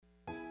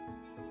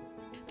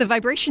The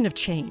vibration of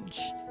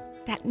change,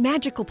 that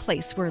magical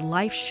place where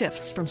life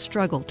shifts from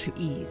struggle to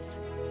ease,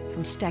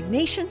 from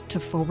stagnation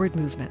to forward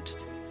movement,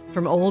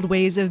 from old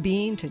ways of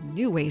being to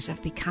new ways of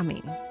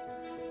becoming.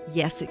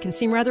 Yes, it can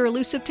seem rather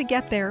elusive to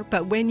get there,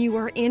 but when you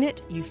are in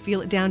it, you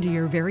feel it down to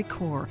your very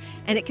core,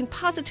 and it can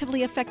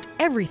positively affect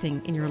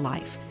everything in your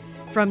life,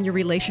 from your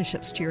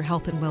relationships to your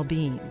health and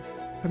well-being,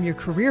 from your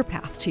career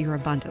path to your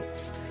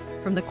abundance,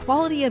 from the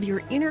quality of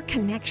your inner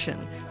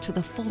connection to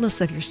the fullness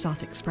of your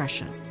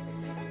self-expression.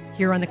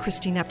 Here on the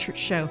Christine Upchurch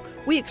Show,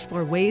 we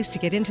explore ways to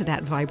get into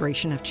that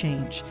vibration of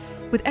change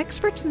with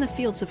experts in the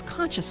fields of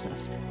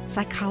consciousness,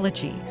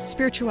 psychology,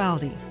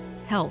 spirituality,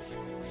 health,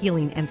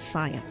 healing, and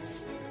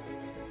science.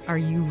 Are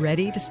you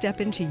ready to step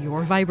into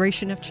your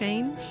vibration of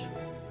change?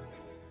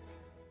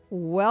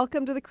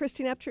 Welcome to the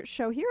Christine Upchurch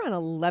Show here on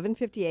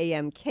 1150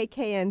 AM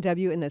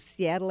KKNW in the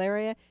Seattle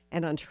area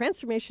and on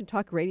Transformation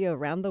Talk Radio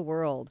around the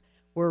world.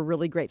 We're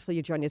really grateful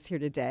you joined us here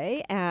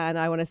today, and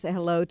I want to say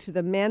hello to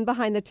the man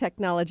behind the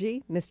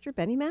technology, Mr.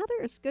 Benny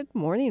Mathers. Good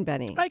morning,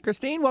 Benny. Hi,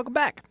 Christine. Welcome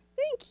back.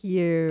 Thank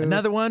you.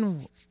 Another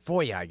one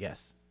for you, I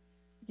guess.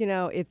 You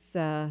know, it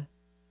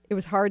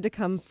was hard to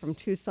come from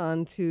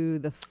Tucson to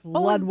the floodwaters.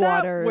 Oh, is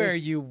that where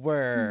you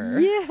were?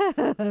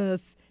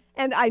 Yes.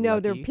 And I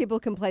know there are Lucky. people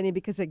complaining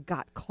because it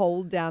got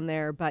cold down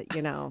there, but,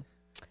 you know,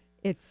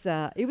 it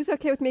was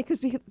okay with me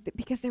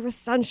because there was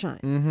sunshine.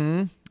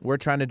 Mm-hmm. We're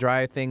trying to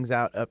dry things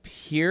out up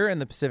here in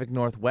the Pacific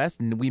Northwest,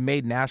 and we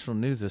made national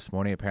news this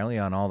morning, apparently,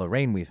 on all the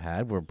rain we've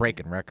had. We're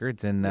breaking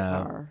records and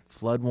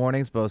flood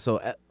warnings, both. So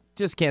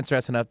just can't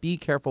stress enough. Be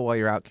careful while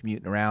you're out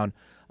commuting around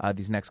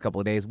these next couple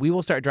of days. We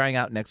will start drying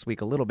out next week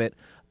a little bit,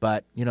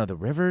 but, you know, the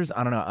rivers,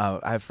 I don't know.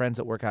 I have friends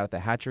that work out at the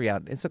hatchery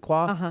out in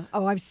Issaquah. Uh-huh.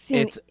 Oh, I've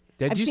seen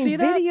Did you seen see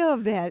that? video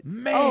of that.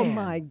 Man. Oh,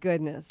 my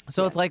goodness.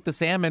 So It's like the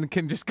salmon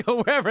can just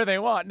go wherever they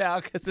want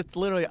now because it's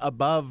literally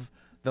above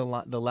the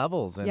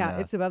levels. And, yeah,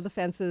 it's above the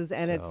fences,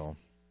 and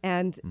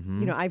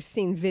you know, I've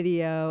seen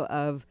video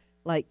of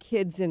like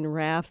kids in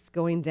rafts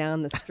going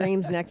down the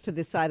streams next to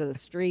the side of the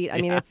street. I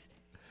mean,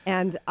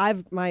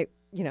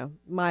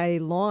 my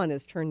lawn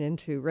is turned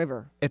into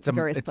river. It's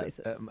various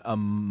places. A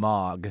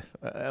mog,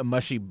 a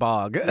mushy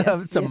bog.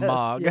 Yes, it's a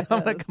mog. yes. I'm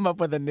gonna come up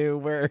with a new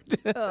word.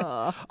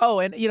 Oh,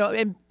 and you know,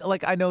 and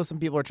like I know some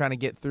people are trying to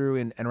get through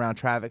and around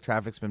traffic.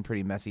 Traffic's been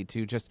pretty messy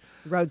too. Just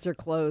roads are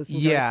closed.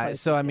 Yeah.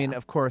 So I mean,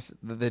 of course,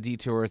 the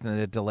detours and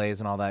the delays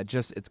and all that.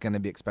 Just it's going to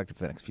be expected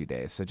for the next few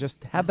days. So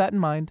just have that in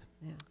mind,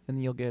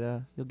 and you'll get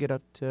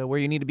up to where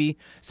you need to be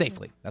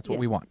safely. That's what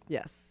we want.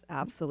 Yes,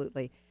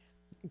 absolutely.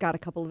 Got a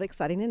couple of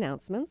exciting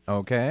announcements.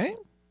 Okay.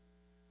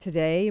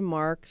 Today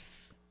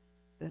marks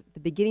the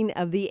beginning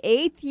of the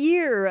 8th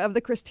year of the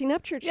Christine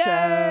Upchurch Show.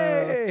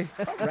 Yay!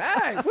 All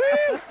right.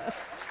 Woo!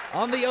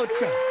 On the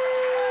Ocho.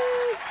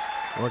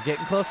 We're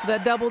getting close to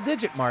that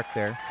double-digit mark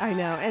there. I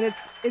know, and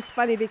it's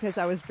funny because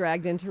I was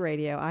dragged into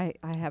radio. I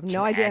have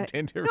no idea. I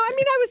mean,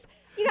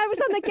 I was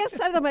on the guest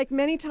side of the mic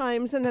many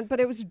times, but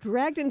it was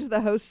dragged into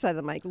the host side of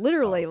the mic.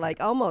 Literally, like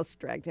almost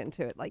dragged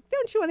into it. Like,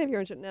 don't you want to have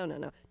your own show?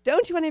 No.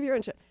 Don't you want to have your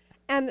own show?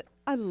 And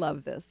I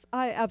love this.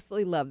 I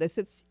absolutely love this.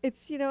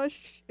 It's you know,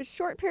 a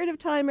short period of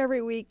time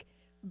every week,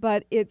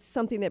 but it's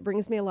something that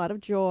brings me a lot of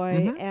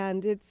joy,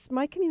 and it's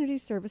my community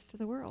service to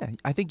the world. Yeah,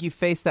 I think you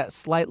faced that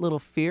slight little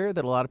fear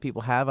that a lot of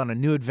people have on a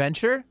new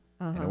adventure,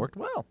 and it worked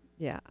well.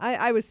 Yeah,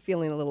 I was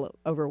feeling a little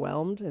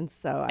overwhelmed, and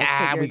so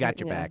I figured, we got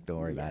your back. Don't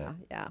worry about it.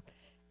 Yeah.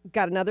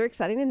 Got another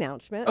exciting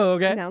announcement.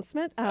 Okay.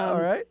 All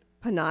right.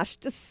 Panache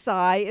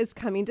Desai is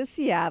coming to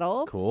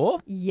Seattle. Cool.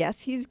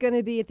 Yes, he's going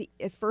to be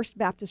at First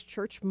Baptist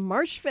Church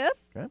March 5th.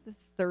 Okay.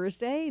 It's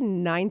Thursday,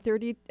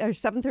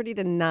 7:30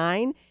 to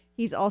 9.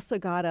 He's also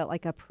got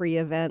a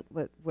pre-event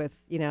with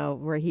you know,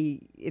 where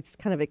it's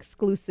kind of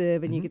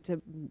exclusive and you get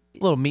to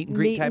little meet and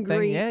greet type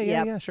thing.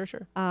 Yep. Yeah,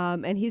 sure.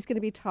 And he's going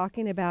to be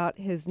talking about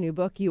his new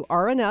book, You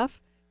Are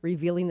Enough,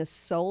 Revealing the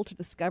Soul to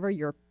Discover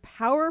Your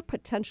Power,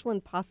 Potential,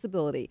 and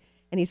Possibility.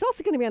 And he's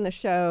also going to be on the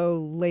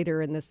show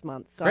later in this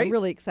month. So Great. I'm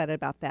really excited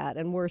about that,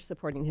 and we're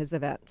supporting his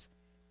event.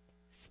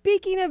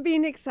 Speaking of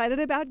being excited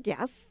about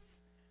guests,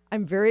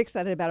 I'm very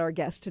excited about our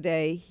guest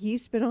today.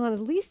 He's been on at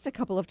least a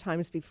couple of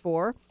times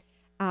before,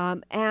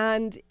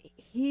 and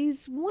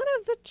he's one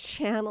of the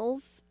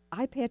channels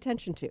I pay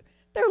attention to.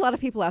 There are a lot of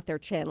people out there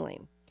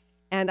channeling,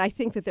 and I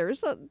think that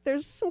there's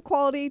some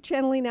quality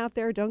channeling out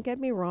there, don't get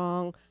me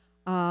wrong,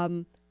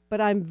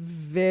 but I'm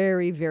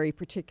very, very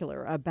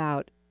particular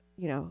about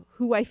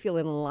who I feel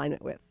in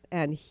alignment with.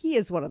 And he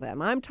is one of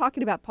them. I'm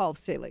talking about Paul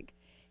Selig.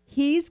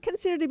 He's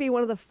considered to be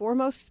one of the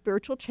foremost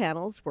spiritual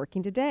channels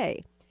working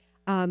today.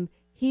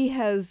 He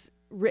has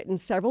written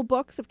several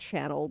books of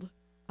channeled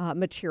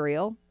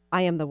material.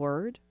 I Am the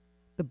Word,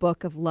 the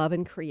Book of Love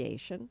and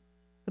Creation,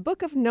 the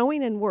Book of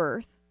Knowing and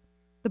Worth,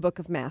 the Book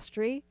of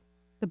Mastery,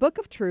 the Book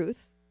of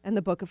Truth, and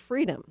the Book of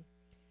Freedom.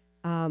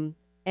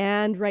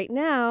 And right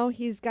now,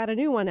 he's got a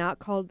new one out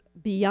called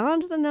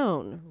Beyond the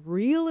Known,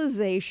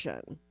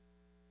 Realization.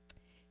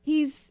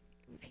 He's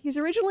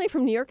originally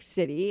from New York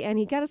City, and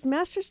he got his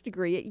master's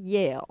degree at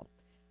Yale.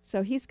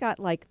 So he's got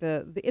like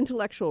the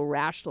intellectual,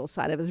 rational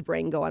side of his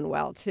brain going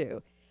well,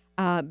 too.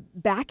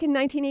 Back in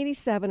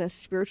 1987, a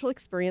spiritual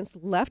experience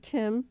left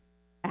him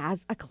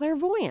as a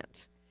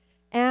clairvoyant.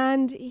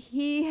 And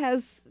he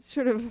has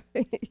sort of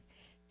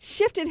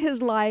shifted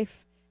his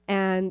life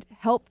and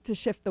helped to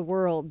shift the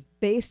world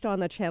based on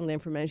the channeled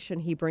information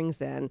he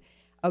brings in.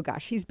 Oh,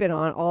 gosh, he's been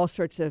on all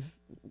sorts of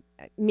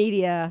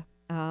media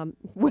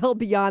well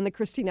beyond the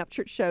Christine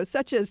Upchurch show,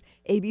 such as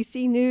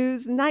ABC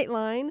News,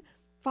 Nightline,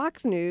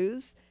 Fox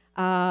News,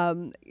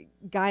 Guy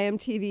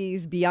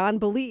MTV's Beyond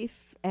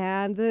Belief,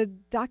 and the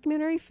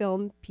documentary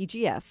film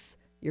PGS,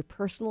 Your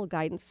Personal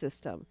Guidance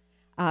System.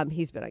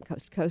 He's been on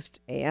Coast to Coast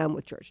AM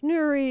with George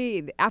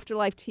Noory, the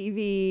Afterlife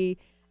TV,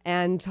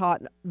 and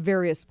taught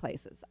various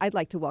places. I'd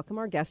like to welcome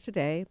our guest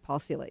today, Paul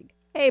Selig.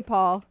 Hey,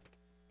 Paul.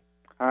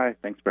 Hi,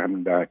 thanks for having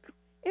me back.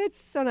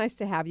 It's so nice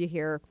to have you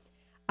here.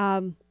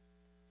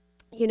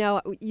 You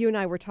know, you and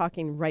I were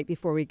talking right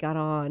before we got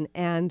on,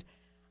 and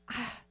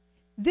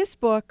this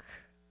book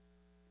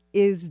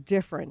is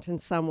different in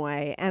some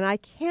way, and I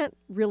can't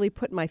really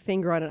put my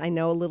finger on it. I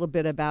know a little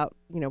bit about,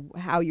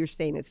 how you're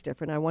saying it's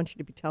different. I want you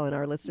to be telling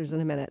our listeners in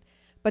a minute.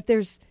 But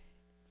there's,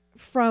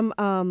 from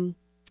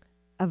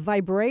a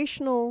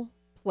vibrational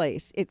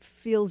place, it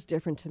feels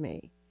different to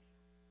me.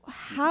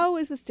 How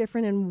is this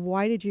different, and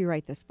why did you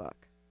write this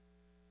book?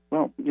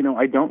 Well,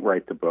 I don't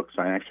write the books.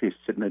 I actually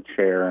sit in a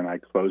chair and I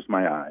close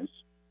my eyes,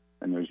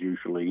 and there's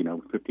usually,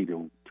 50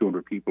 to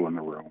 200 people in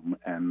the room,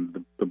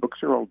 and the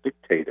books are all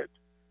dictated.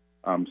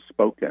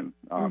 Spoken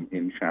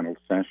in channeled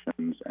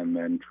sessions and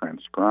then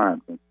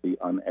transcribed. It's the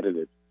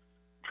unedited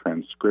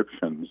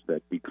transcriptions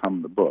that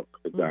become the book.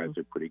 The guides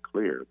are pretty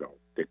clear. They'll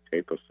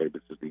dictate, they'll say,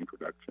 this is the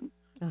introduction,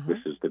 this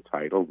is the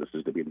title, this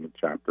is the beginning of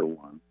chapter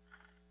 1.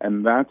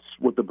 And that's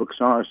what the books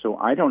are. So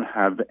I don't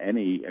have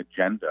any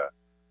agenda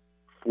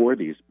for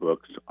these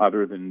books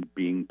other than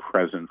being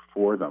present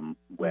for them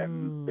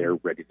when they're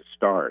ready to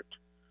start.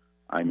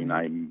 I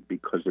mean,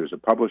 because there's a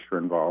publisher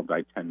involved,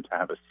 I tend to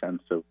have a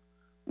sense of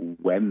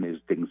when these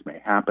things may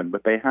happen,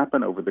 but they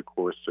happen over the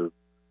course of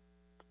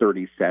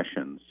 30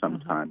 sessions,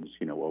 sometimes,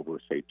 over,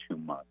 say, 2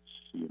 months,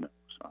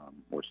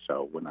 or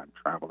so when I'm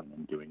traveling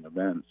and doing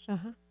events.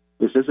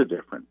 This is a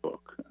different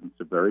book. It's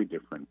a very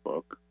different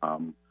book.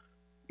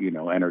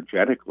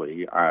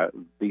 Energetically,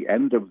 the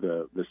end of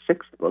the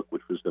sixth book,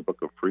 which was the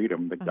Book of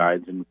Freedom, the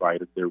guides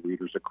invited their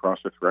readers across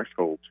a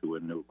threshold to a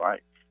new life.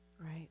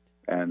 Right.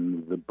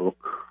 And the book,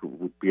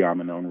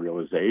 Beyond the Known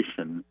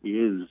Realization,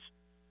 is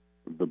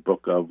the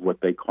book of what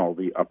they call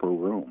the upper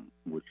room,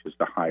 which is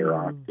the higher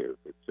octave.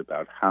 It's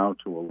about how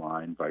to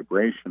align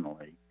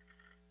vibrationally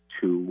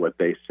to what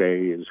they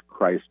say is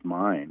Christ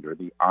mind, or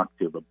the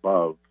octave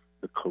above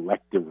the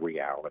collective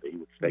reality,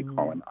 which they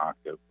call an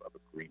octave of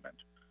agreement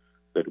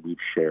that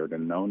we've shared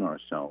and known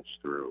ourselves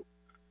through.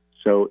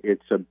 So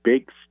it's a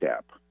big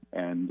step,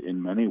 and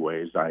in many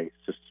ways I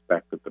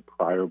suspect that the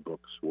prior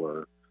books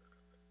were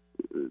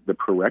the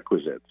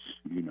prerequisites,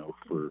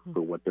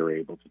 for what they're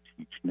able to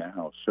teach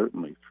now,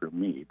 certainly for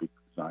me,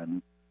 because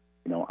I'm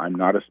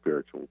not a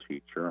spiritual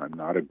teacher. I'm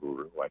not a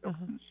guru. I don't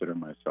consider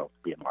myself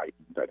to be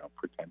enlightened. I don't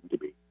pretend to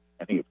be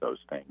any of those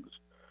things.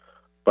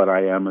 But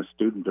I am a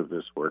student of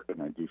this work,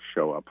 and I do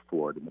show up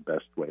for it in the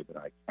best way that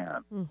I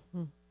can,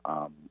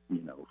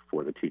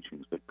 for the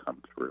teachings that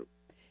come through.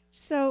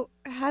 So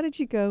how did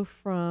you go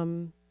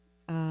from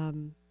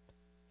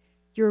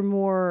your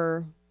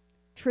more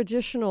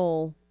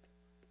traditional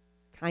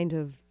kind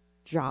of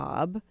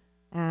job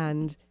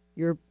and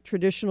your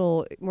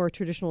more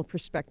traditional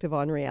perspective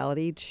on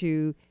reality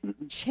to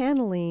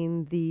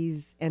channeling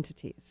these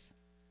entities?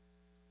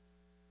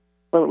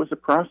 Well, it was a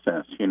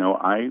process.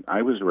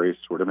 I was raised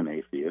sort of an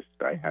atheist.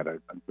 I had a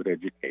good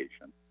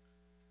education.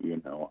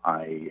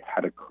 I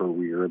had a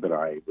career that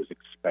I was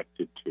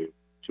expected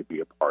to be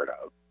a part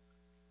of.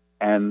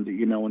 And,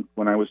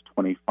 when I was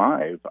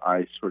 25,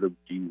 I sort of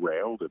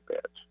derailed a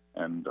bit.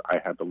 And I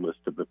had the list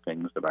of the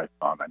things that I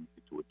thought I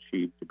needed to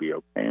achieve to be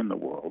okay in the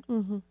world.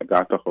 I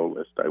got the whole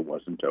list. I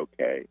wasn't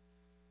okay.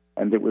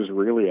 And it was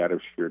really out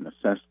of sheer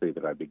necessity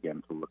that I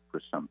began to look for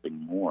something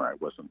more. I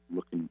wasn't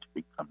looking to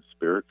become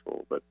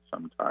spiritual, but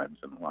sometimes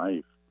in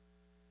life,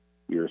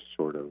 you're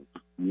sort of,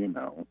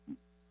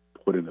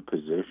 put in a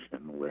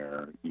position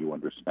where you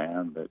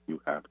understand that you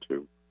have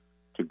to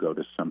go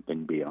to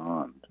something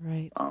beyond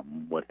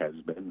what has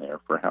been there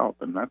for help.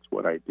 And that's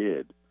what I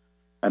did.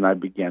 And I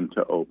began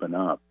to open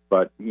up.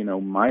 But,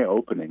 my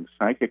opening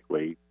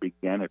psychically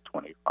began at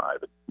 25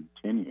 and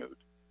continued.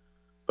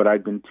 But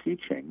I'd been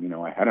teaching.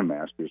 I had a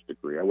master's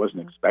degree. I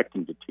wasn't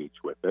expecting to teach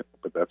with it,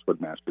 but that's what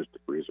master's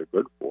degrees are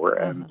good for.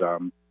 And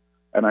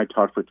I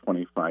taught for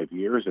 25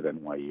 years at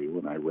NYU,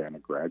 and I ran a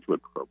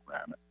graduate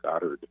program at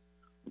Goddard,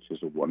 which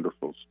is a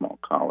wonderful small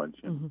college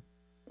in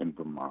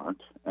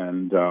Vermont.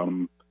 And,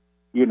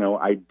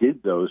 I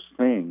did those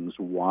things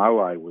while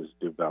I was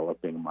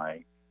developing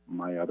my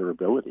other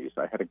abilities.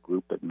 I had a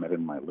group that met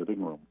in my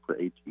living room for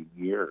 18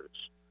 years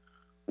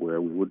where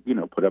we would,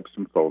 put up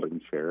some folding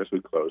chairs,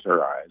 we'd close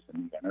our eyes,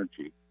 and the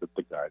energy that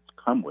the guides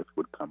come with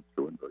would come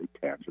through in very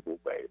tangible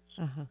ways.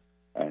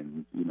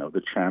 And,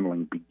 the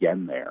channeling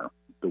began there.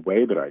 The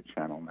way that I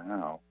channel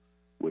now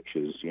which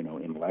is,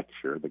 in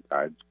lecture, the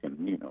guides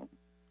can,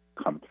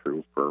 come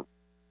through for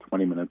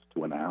 20 minutes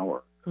to an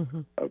hour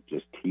of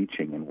just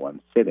teaching in one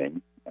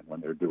sitting. And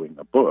when they're doing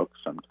a book,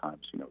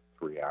 sometimes,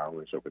 3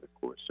 hours over the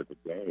course of a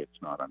day,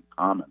 it's not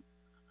uncommon.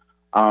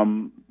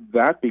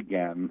 That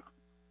began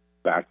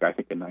back, I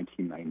think, in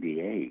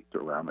 1998,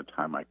 around the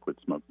time I quit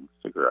smoking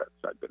cigarettes.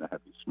 I'd been a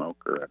heavy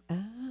smoker,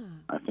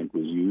 and I think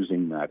was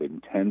using that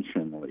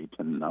intentionally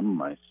to numb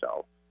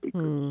myself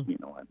because,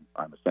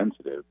 I'm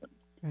sensitive,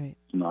 and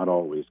it's not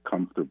always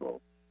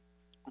comfortable.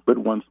 But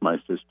once my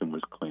system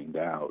was cleaned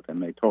out,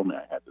 and they told me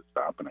I had to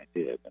stop, and I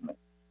did, and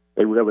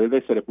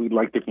they said, if we'd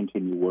like to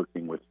continue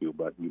working with you,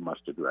 but you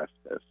must address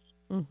this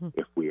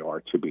if we are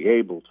to be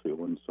able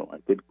to, and so I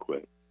did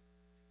quit.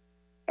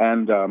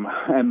 And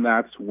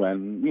that's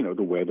when,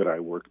 the way that I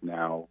work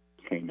now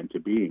came into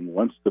being.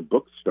 Once the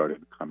book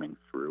started coming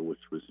through, which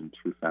was in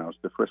 2000,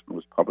 the first one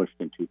was published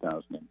in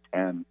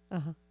 2010,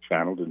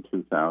 channeled in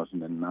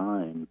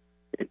 2009,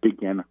 it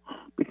became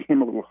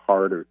a little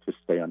harder to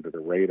stay under the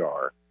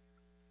radar,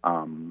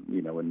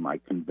 in my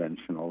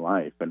conventional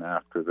life. And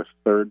after the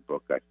third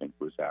book, I think,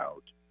 was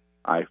out,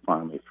 I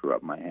finally threw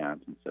up my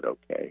hands and said,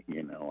 okay,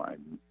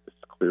 this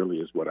clearly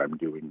is what I'm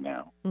doing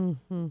now.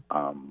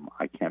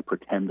 I can't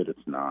pretend that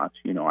it's not.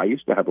 I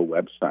used to have a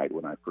website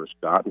when I first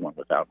got one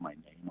without my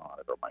name on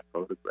it or my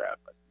photograph.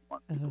 I didn't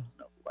want people to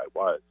know who I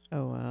was.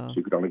 Oh, wow. So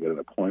you could only get an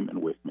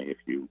appointment with me if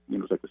you, it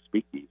was like a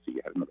speakeasy.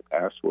 You had to know the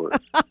password.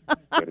 You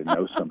had to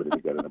know somebody to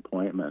get an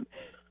appointment.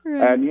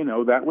 Right. And,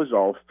 that was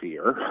all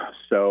fear.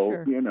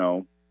 So,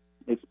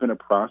 it's been a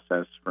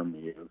process for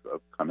me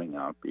of coming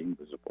out, being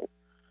visible.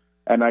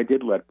 And I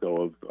did let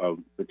go of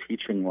the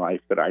teaching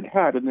life that I'd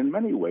had, and in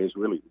many ways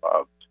really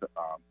loved,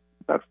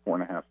 about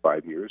 4.5,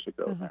 5 years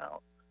ago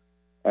now,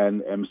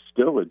 and am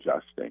still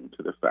adjusting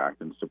to the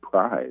fact and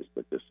surprised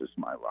that this is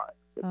my life,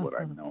 that what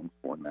I'm known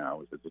for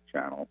now is as a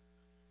channel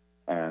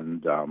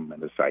and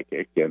a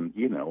psychic. And,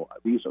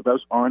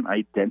 those aren't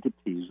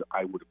identities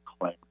I would have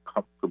claimed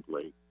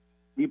comfortably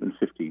even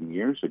 15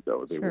 years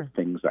ago. They were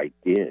things I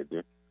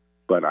did,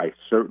 but I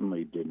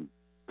certainly didn't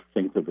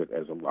think of it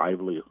as a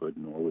livelihood,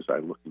 nor was I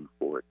looking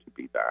for it to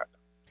be that.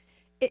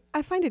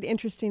 I find it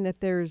interesting that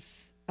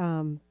there's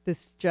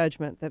this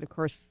judgment that, of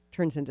course,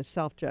 turns into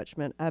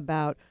self-judgment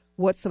about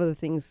what some of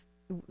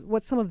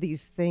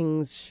these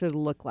things should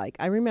look like.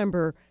 I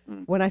remember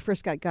when I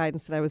first got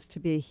guidance that I was to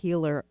be a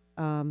healer,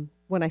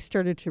 when I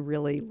started to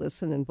really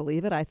listen and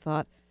believe it, I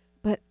thought,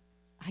 but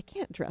I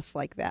can't dress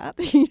like that.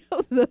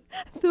 The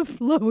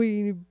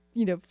flowy,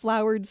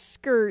 flowered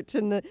skirt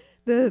and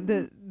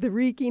the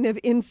reeking of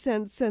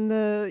incense and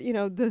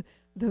the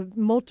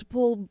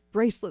multiple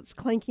bracelets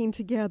clanking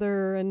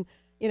together. And,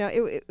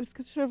 it was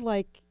sort of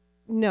like,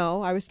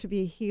 no, I was to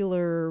be a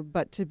healer,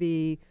 but to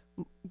be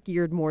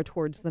geared more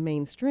towards the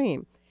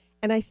mainstream.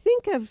 And I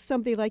think of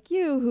somebody like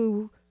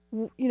you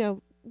who,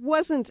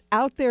 wasn't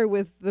out there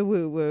with the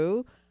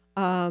woo-woo,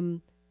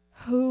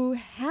 who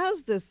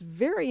has this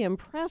very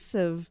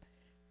impressive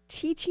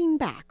teaching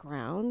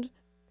background,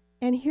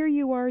 and here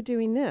you are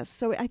doing this.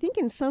 So I think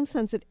in some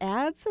sense it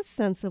adds a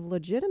sense of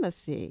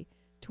legitimacy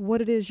to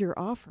what it is you're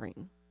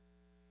offering.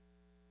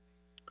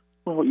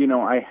 Well,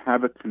 I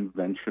have a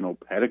conventional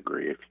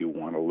pedigree if you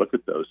want to look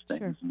at those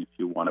things and if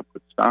you want to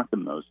put stock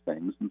in those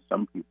things, and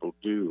some people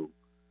do.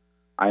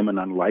 I'm an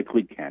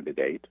unlikely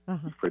candidate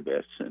for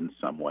this in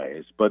some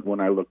ways, but when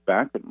I look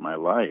back at my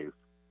life,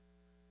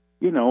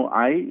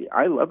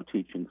 I love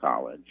teaching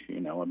college.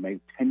 Maybe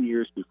 10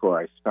 years before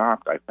I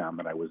stopped, I found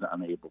that I was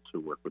unable to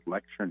work with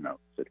lecture notes.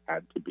 It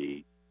had to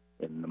be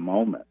in the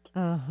moment.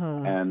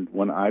 And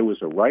when I was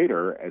a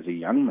writer as a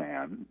young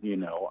man,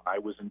 I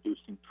was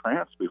inducing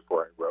trance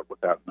before I wrote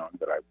without knowing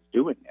that I was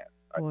doing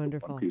it.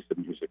 Wonderful. I'd put one piece of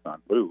music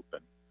on loop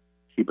and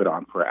keep it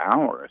on for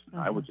hours. And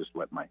I would just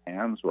let my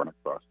hands run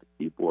across the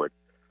keyboard.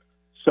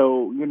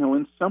 So,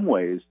 in some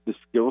ways, the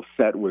skill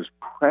set was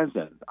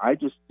present. I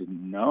just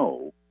didn't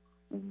know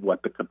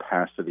what the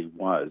capacity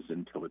was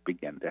until it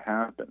began to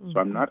happen. So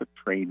I'm not a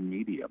trained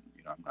medium.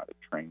 I'm not a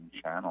trained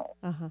channel.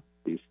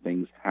 These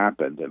things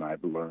happened, and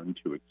I've learned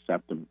to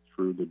accept them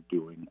through the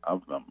doing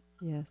of them.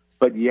 Yes.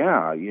 But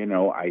yeah, I'm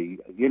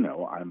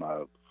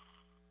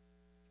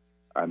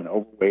an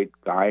overweight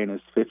guy in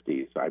his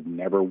 50s. I've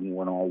never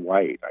worn all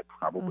white. I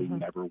probably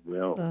never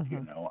will.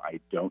 I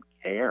don't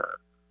care,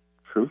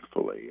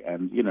 truthfully.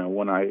 And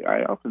when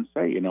I often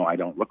say, I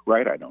don't look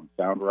right, I don't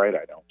sound right,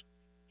 I don't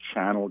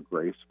channel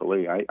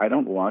gracefully. I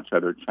don't watch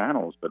other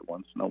channels, but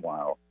once in a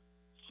while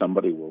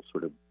somebody will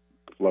sort of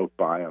float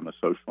by on the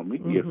social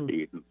media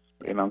feed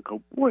and I'll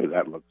go, boy,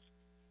 that looks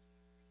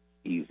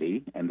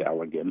easy and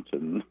elegant,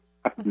 and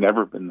I've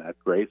never been that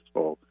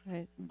graceful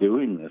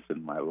doing this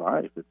in my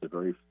life. It's a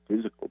very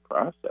physical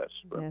process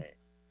for me,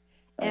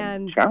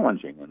 and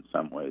challenging in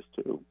some ways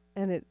too.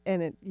 And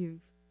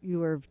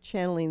you are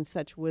channeling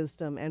such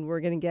wisdom, and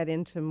we're going to get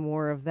into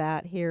more of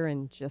that here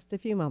in just a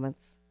few moments.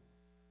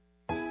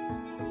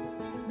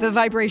 The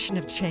vibration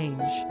of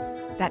change,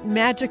 that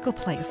magical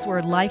place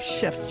where life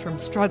shifts from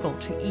struggle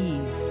to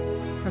ease,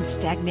 from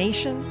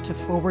stagnation to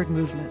forward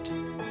movement.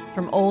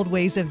 from old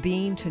ways of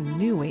being to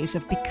new ways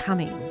of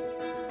becoming.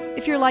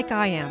 If you're like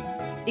I am,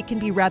 it can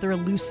be rather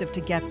elusive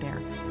to get there,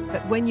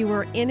 but when you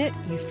are in it,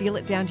 you feel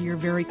it down to your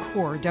very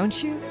core,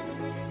 don't you?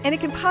 And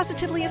it can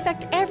positively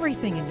affect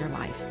everything in your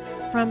life,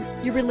 from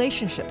your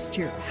relationships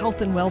to your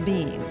health and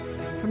well-being,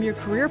 from your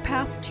career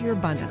path to your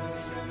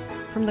abundance,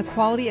 from the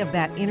quality of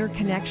that inner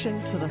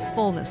connection to the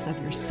fullness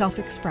of your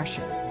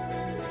self-expression.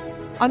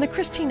 On the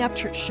Christine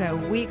Upchurch Show,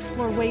 we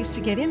explore ways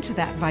to get into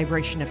that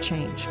vibration of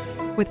change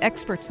with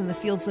experts in the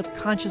fields of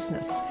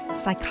consciousness,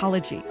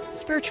 psychology,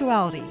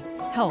 spirituality,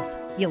 health,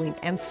 healing,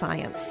 and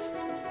science.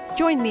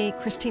 Join me,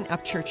 Christine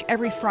Upchurch,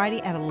 every Friday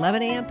at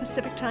 11 a.m.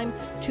 Pacific Time,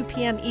 2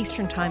 p.m.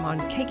 Eastern Time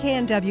on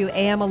KKNW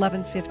AM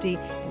 1150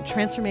 and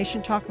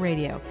Transformation Talk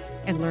Radio,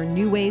 and learn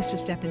new ways to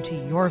step into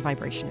your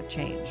vibration of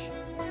change.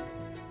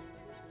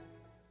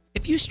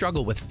 If you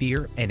struggle with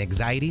fear and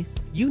anxiety,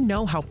 you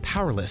know how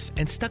powerless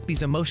and stuck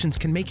these emotions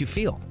can make you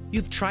feel.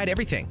 You've tried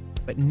everything,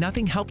 but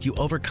nothing helped you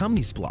overcome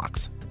these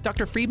blocks.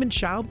 Dr. Friedman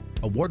Schaub,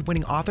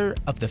 award-winning author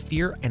of The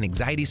Fear and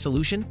Anxiety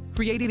Solution,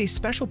 created a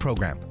special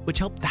program which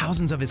helped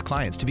thousands of his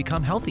clients to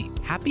become healthy,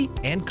 happy,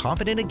 and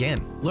confident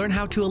again. Learn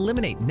how to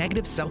eliminate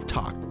negative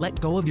self-talk, let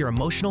go of your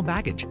emotional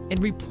baggage,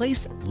 and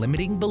replace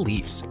limiting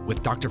beliefs.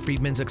 With Dr.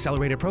 Friedman's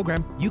accelerated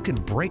program, you can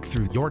break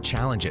through your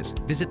challenges.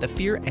 Visit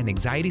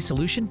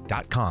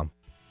thefearandanxietysolution.com.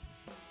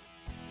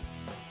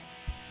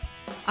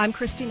 I'm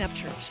Christine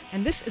Upchurch,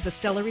 and this is a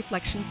Stellar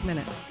Reflections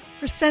Minute.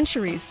 For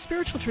centuries,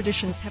 spiritual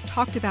traditions have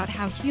talked about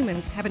how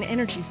humans have an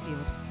energy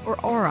field, or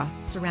aura,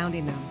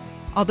 surrounding them.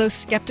 Although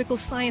skeptical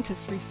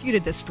scientists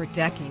refuted this for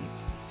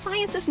decades,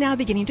 science is now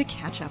beginning to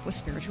catch up with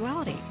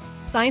spirituality.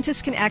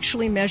 Scientists can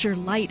actually measure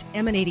light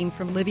emanating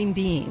from living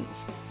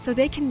beings, so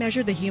they can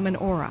measure the human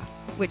aura,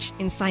 which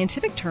in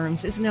scientific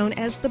terms is known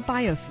as the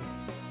biofield.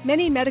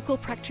 Many medical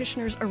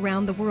practitioners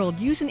around the world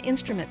use an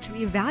instrument to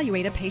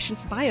evaluate a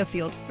patient's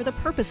biofield for the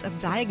purpose of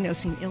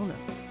diagnosing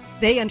illness.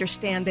 They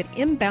understand that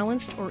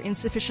imbalanced or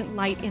insufficient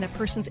light in a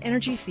person's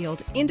energy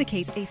field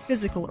indicates a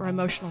physical or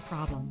emotional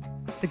problem.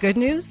 The good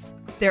news?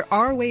 There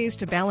are ways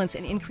to balance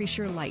and increase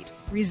your light,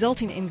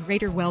 resulting in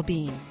greater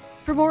well-being.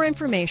 For more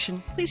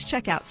information, please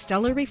check out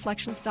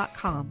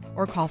stellarreflections.com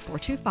or call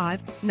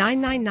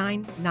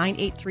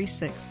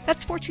 425-999-9836.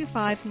 That's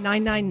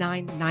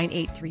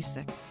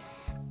 425-999-9836.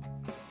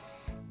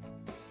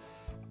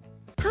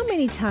 How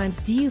many times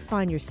do you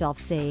find yourself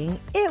saying,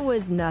 "It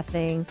was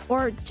nothing,"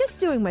 or "just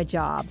doing my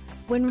job,"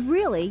 when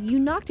really you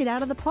knocked it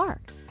out of the park?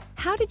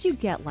 How did you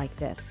get like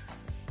this?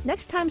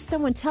 Next time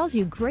someone tells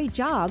you "great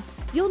job,"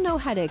 you'll know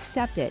how to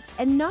accept it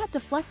and not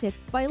deflect it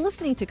by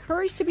listening to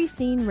Courage to be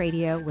Seen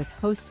Radio with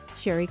host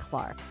Sherry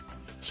Clark.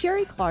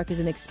 Sherry Clark is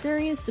an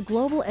experienced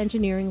global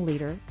engineering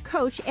leader,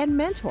 coach, and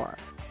mentor.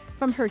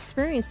 From her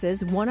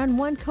experiences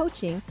one-on-one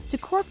coaching to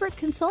corporate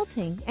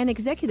consulting and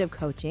executive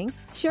coaching,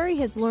 Sherry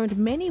has learned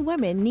many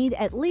women need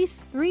at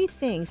least 3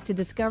 things to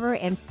discover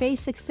and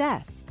face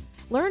success.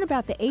 Learn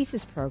about the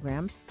ACES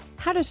program,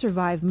 how to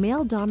survive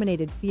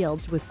male-dominated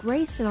fields with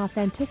grace and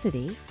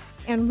authenticity,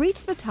 and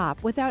reach the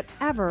top without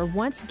ever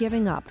once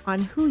giving up on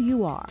who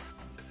you are.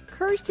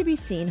 Courage to be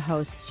Seen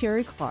host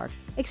Sherry Clark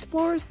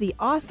explores the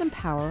awesome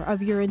power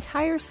of your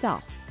entire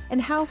self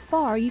and how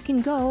far you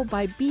can go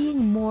by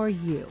being more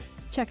you.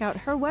 Check out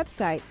her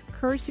website,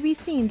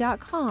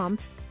 CourageToBeSeen.com.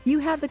 You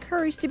have the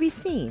courage to be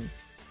seen.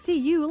 See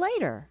you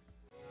later.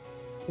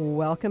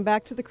 Welcome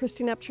back to the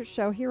Christine Upchurch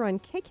Show here on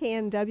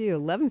KKNW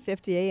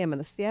 1150 AM in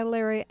the Seattle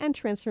area and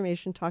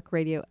Transformation Talk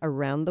Radio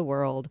around the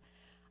world.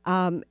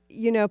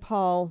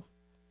 Paul,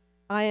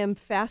 I am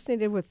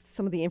fascinated with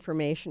some of the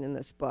information in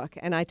this book,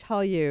 and I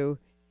tell you,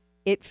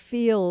 it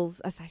feels,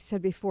 as I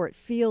said before, it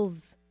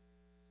feels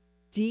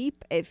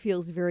deep, it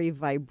feels very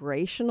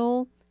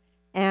vibrational.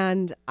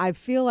 And I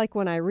feel like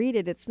when I read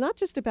it, it's not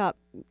just about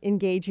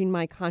engaging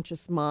my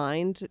conscious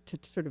mind to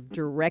sort of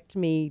direct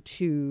me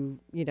to,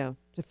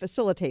 to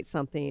facilitate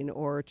something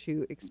or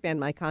to expand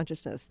my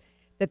consciousness,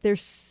 that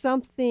there's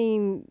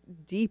something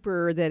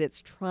deeper that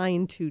it's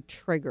trying to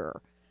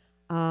trigger.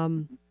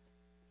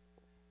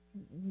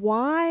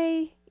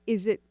 Why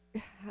is it,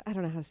 I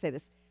don't know how to say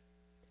this.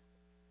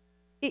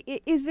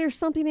 Is there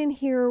something in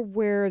here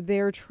where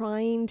they're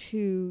trying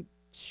to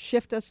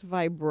shift us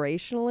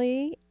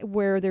vibrationally,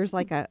 where there's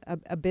like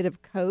a bit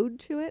of code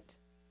to it?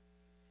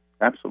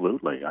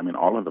 Absolutely. I mean,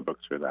 all of the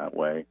books are that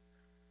way.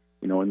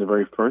 In the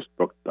very first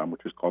book,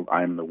 which is called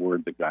I Am the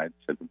Word, the guide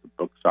said that the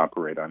books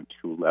operate on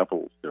 2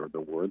 levels. There are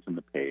the words on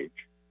the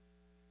page,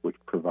 which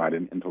provide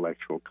an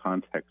intellectual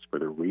context for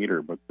the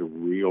reader, but the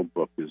real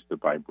book is the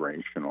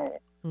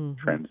vibrational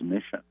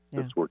transmission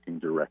that's working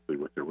directly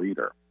with the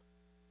reader.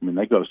 I mean,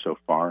 they go so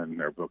far in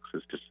their books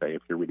as to say,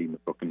 if you're reading the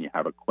book and you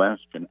have a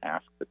question,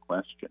 ask the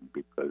question,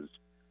 because,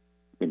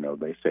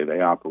 they say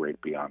they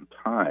operate beyond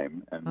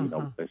time. And,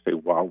 they say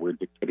while we're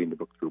dictating the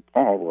book through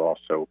Paul, we're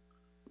also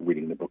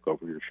reading the book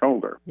over your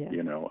shoulder, yes.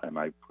 And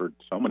I've heard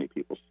so many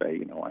people say,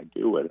 I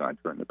do it, and I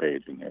turn the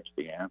page and there's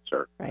the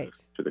answer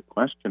to the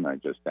question I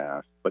just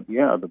asked. But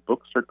yeah, the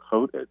books are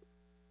coded.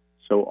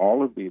 So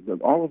all of the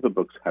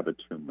books have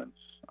attunements.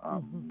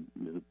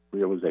 The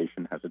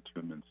realization has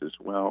attunements as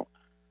well.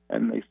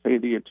 And they say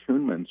the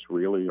attunements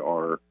really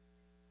are,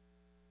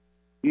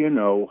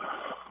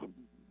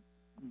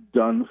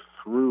 done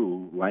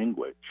through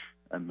language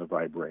and the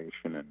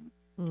vibration and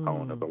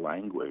tone of the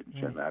language,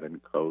 and that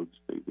encodes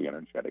the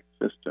energetic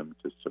system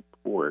to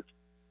support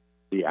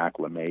the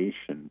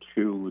acclimation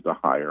to the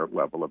higher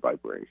level of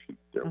vibration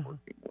they're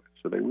working with.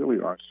 So they really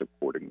are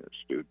supporting their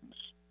students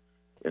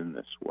in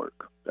this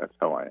work. That's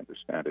how I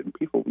understand it. And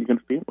people, you can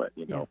feel it,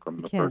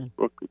 from the first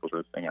book. People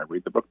sort of saying, I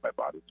read the book, my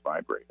body's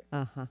vibrating.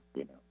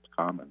 It's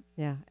common.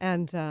 Yeah,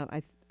 and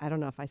I don't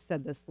know if I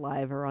said this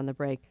live or on the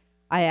break.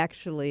 I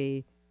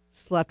actually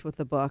slept with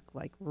the book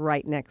like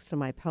right next to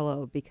my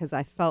pillow because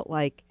I felt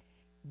like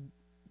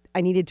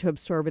I needed to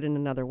absorb it in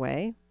another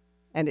way.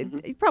 And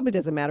it probably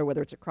doesn't matter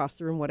whether it's across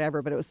the room,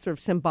 whatever, but it was sort of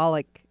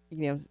symbolic,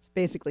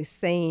 basically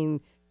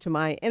saying to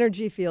my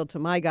energy field, to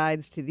my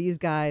guides, to these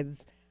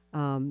guides,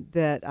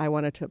 that I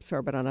wanted to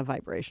absorb it on a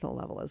vibrational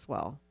level as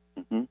well.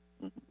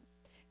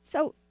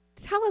 So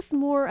tell us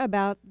more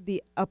about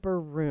the upper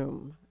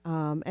room.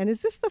 And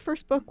is this the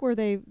first book where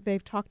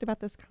they've talked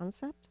about this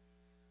concept?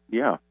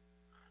 Yeah.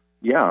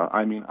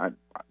 I mean, I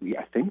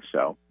think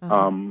so.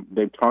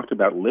 They've talked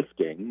about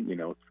lifting,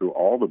 through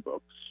all the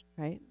books.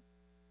 Right.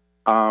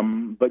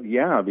 But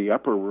yeah, the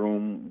upper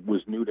room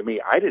was new to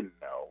me. I didn't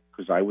know,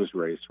 because I was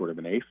raised sort of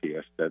an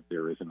atheist, that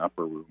there is an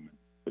upper room in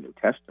the New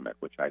Testament,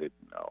 which I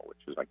didn't know, which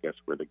is, I guess,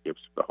 where the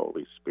gifts of the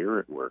Holy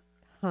Spirit were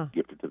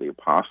gifted to the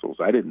apostles.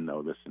 I didn't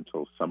know this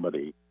until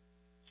somebody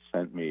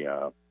sent me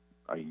a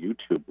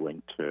YouTube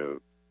link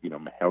to,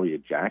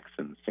 Mahalia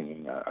Jackson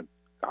singing a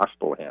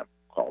gospel hymn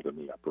called In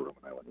the Upper Room.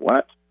 And I went,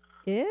 what?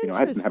 Interesting.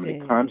 I didn't have any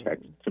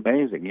context. It's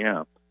amazing,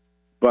 yeah.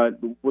 But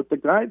what the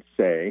guides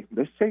say,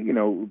 they say,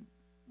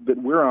 that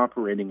we're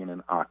operating in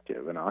an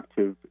octave. An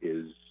octave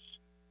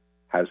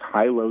has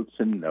high notes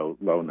and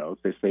low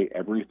notes. They say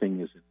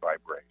everything is in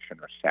vibration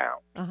or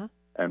sound.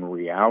 And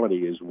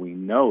reality is we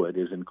know it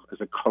is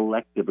a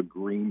collective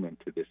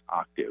agreement to this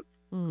octave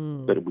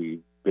that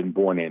we've been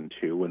born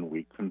into, and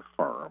we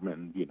confirm,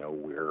 and,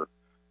 we're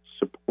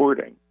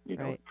supporting,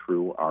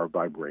 through our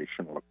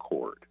vibrational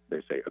accord.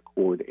 They say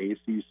accord,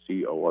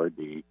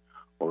 A-C-C-O-R-D,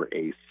 or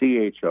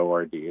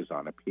A-C-H-O-R-D is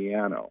on a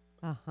piano.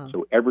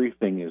 So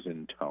everything is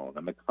in tone,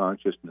 and the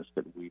consciousness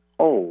that we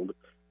hold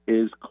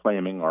is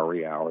claiming our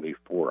reality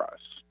for us.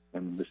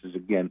 And this is,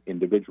 again,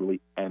 individually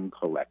and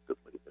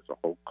collectively. There's a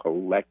whole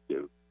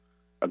collective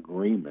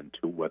agreement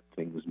to what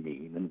things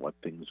mean and what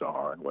things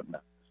are and what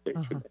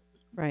manifestation is.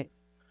 Right.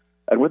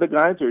 And what the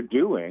guides are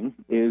doing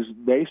is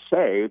they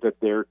say that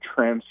they're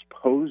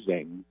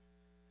transposing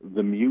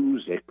the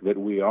music that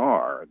we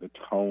are, the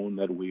tone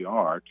that we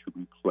are, to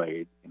be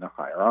played in a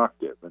higher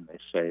octave. And they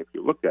say, if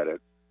you look at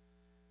it,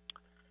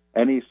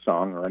 any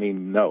song or any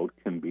note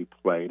can be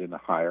played in a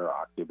higher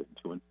octave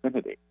into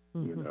infinity.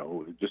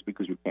 Just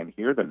because you can't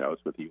hear the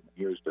notes with human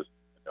ears the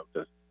note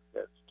doesn't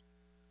exist.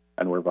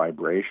 And we're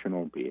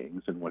vibrational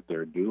beings, and what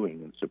they're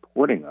doing and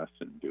supporting us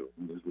in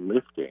doing is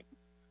lifting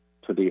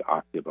to the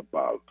octave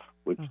above,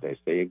 which they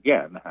say,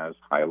 again, has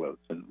high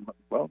notes and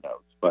low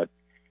notes, but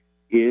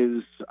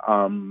is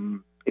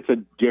it's a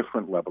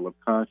different level of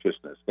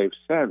consciousness. They've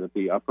said that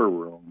the upper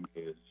room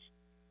is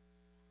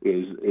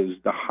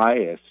the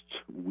highest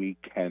we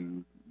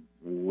can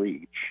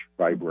reach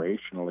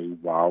vibrationally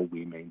while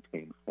we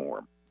maintain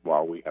form,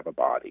 while we have a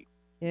body.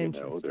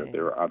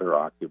 There are other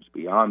octaves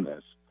beyond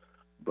this,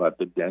 but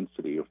the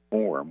density of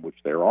form, which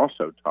they're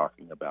also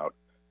talking about,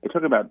 they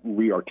talk about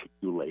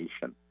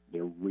re-articulation.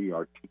 They're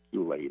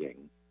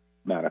re-articulating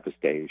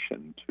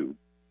manifestation to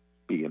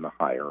be in the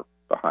higher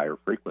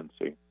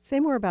frequency. Say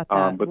more about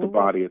that. But the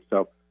body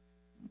itself,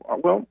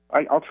 well,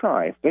 I'll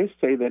try. They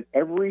say that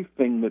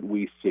everything that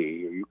we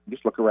see, or you can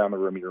just look around the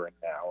room you're in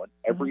now, and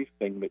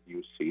everything that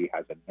you see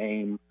has a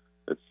name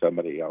that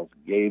somebody else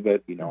gave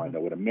it. I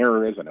know what a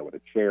mirror is, I know what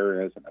a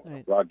chair is, I know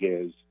what a rug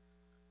is.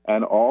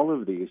 And all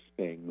of these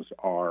things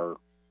are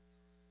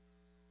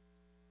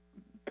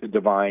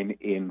divine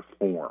in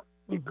form,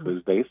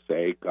 because they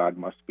say God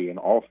must be in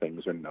all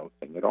things or no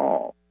thing at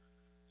all.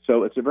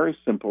 So it's here's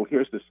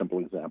the simple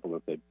example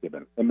that they've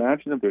given.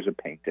 Imagine that there's a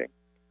painting,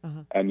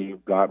 and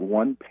you've got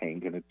one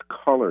paint, and it's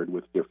colored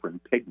with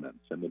different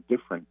pigments, and the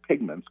different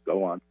pigments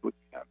go onto a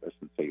canvas,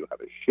 and say you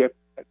have a ship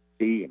at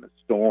sea and a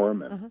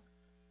storm, and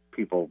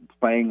people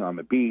playing on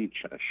the beach,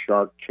 and a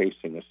shark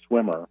chasing a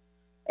swimmer.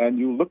 And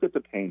you look at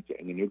the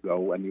painting, and you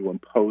go and you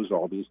impose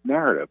all these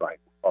narrative.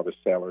 Are the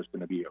sailors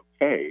going to be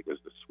okay? Does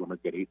the swimmer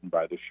get eaten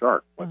by the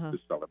shark? What's the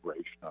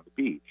celebration on the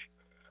beach?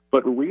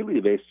 But really,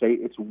 they say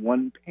it's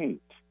one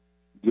paint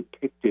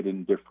depicted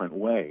in different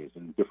ways,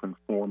 in different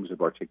forms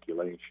of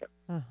articulation.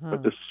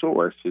 But the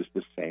source is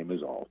the same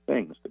as all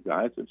things. The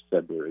guides have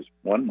said there is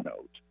one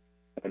note,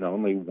 and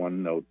only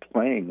one note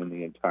playing in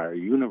the entire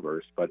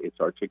universe, but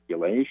its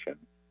articulation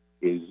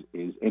is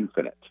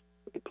infinite.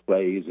 It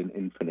plays in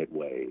infinite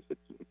ways. It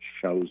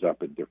shows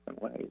up in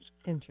different ways.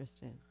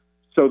 Interesting.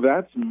 So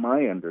that's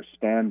my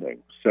understanding.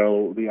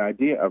 So the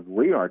idea of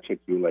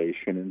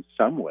rearticulation in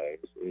some ways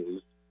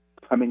is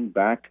coming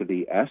back to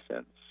the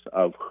essence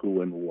of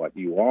who and what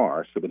you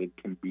are so that it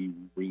can be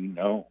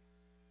reknown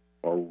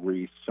or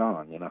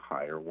resung in a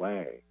higher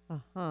way.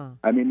 Uh-huh.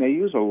 I mean, they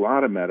use a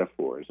lot of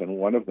metaphors, and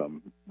one of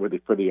them,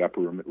 for the upper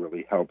room, it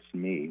really helps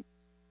me,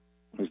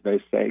 is they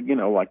say,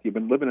 like you've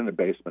been living in a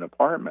basement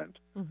apartment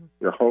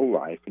your whole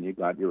life, and you've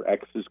got your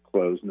ex's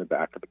clothes in the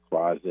back of the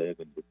closet,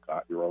 and you've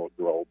got your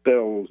old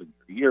bills and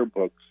your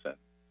yearbooks, and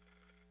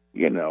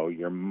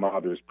your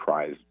mother's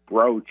prized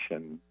brooch,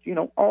 and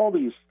all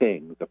these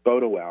things, the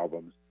photo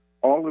albums,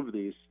 all of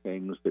these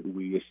things that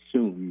we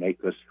assume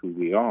make us who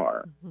we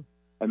are.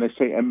 And they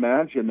say,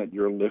 imagine that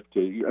you're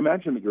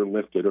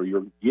lifted, or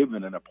you're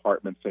given an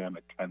apartment, say on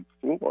the 10th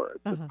floor.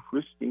 It's a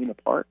pristine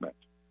apartment.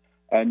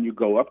 And you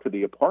go up to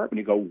the apartment,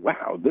 you go,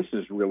 wow, this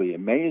is really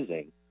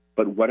amazing.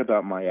 But what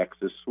about my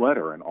ex's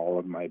sweater and all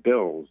of my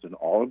bills and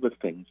all of the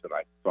things that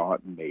I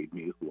thought made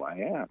me who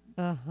I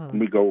am? And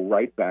we go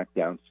right back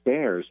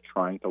downstairs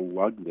trying to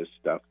lug this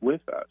stuff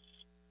with us.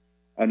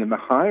 And in the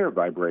higher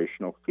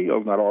vibrational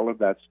field, not all of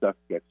that stuff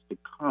gets to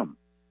come.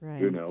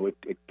 Right.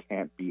 It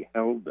can't be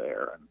held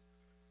there. And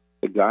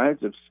the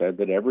guides have said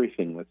that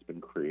everything that's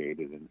been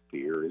created in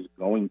fear is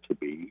going to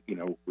be,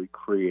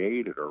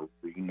 recreated or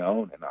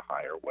reknown in a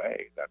higher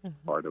way. That's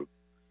part of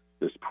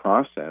this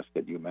process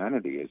that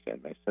humanity is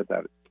in. They said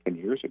that 10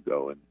 years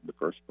ago in the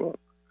first book.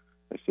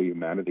 They say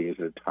humanity is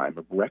at a time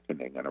of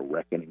reckoning, and a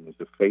reckoning is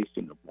a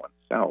facing of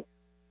oneself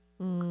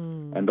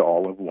and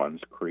all of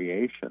one's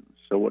creations.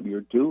 So what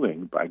you're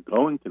doing by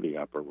going to the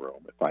upper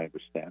room, if I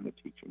understand the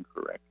teaching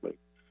correctly,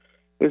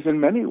 is in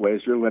many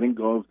ways you're letting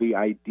go of the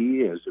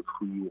ideas of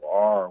who you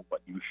are,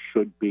 what you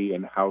should be,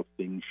 and how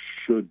things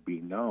should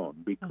be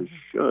known, because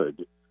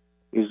should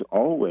is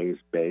always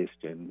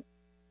based in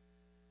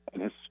an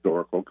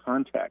historical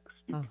context.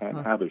 You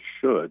can't have a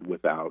should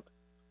without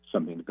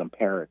something to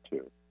compare it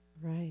to.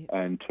 Right.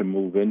 And to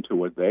move into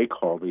what they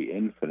call the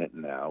infinite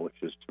now, which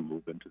is to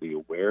move into the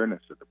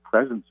awareness of the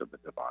presence of the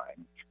divine,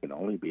 which can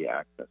only be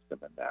accessed in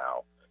the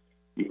now,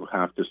 you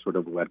have to sort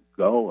of let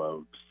go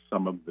of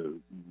some of the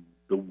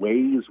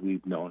ways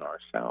we've known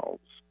ourselves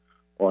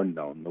or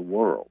known the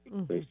world.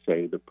 They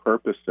say the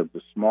purpose of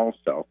the small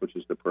self, which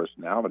is the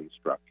personality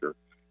structure,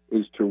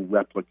 is to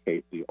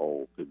replicate the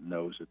old. It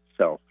knows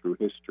itself through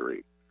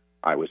history.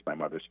 I was my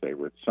mother's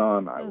favorite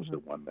son. I was the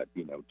one that,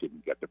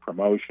 didn't get the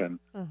promotion.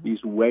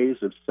 These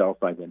ways of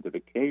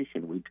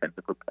self-identification we tend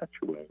to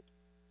perpetuate.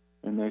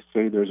 And they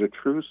say there's a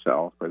true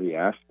self, or the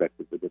aspect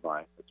of the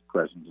divine that's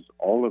present as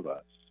all of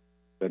us,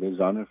 that is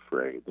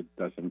unafraid, that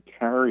doesn't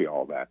carry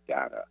all that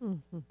data.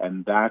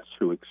 And that's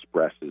who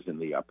expresses in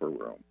the upper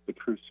room, the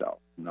true self,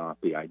 not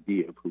the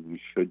idea of who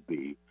we should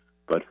be,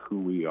 but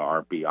who we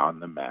are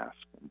beyond the mask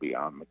and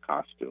beyond the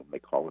costume. They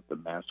call it the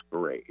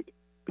masquerade.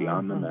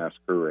 Beyond the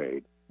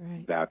masquerade,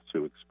 that's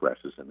who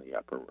expresses in the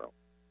upper room.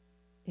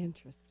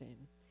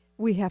 Interesting.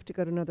 We have to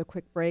go to another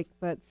quick break,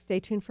 but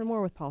stay tuned for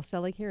more with Paul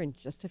Selig here in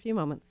just a few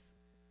moments.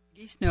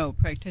 Guy Snow,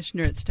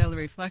 practitioner at Stellar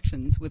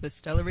Reflections, with a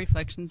Stellar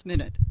Reflections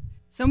Minute.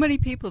 So many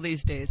people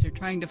these days are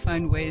trying to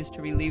find ways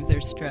to relieve their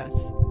stress.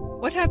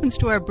 What happens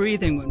to our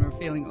breathing when we're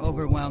feeling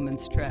overwhelmed and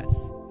stress?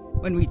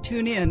 When we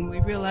tune in,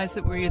 we realize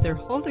that we're either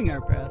holding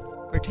our breath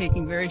or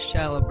taking very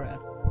shallow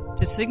breath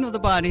to signal the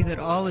body that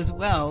all is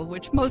well,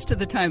 which most of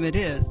the time it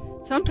is.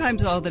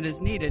 Sometimes all that is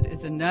needed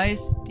is a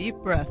nice, deep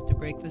breath to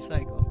break the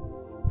cycle.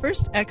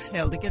 First,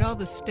 exhale to get all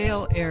the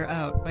stale air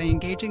out by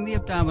engaging the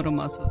abdominal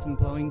muscles and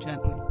blowing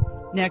gently.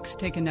 Next,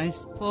 take a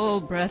nice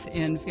full breath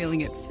in,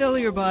 feeling it fill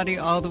your body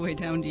all the way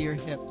down to your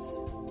hips.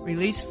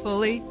 Release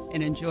fully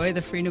and enjoy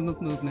the freedom of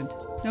movement.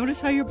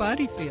 Notice how your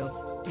body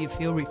feels. Do you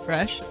feel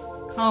refreshed?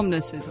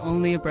 Calmness is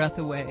only a breath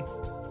away.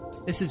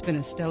 This has been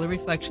a Stellar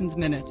Reflections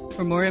Minute.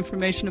 For more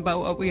information about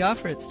what we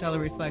offer at Stellar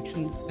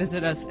Reflections,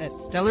 visit us at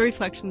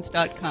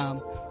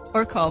stellarreflections.com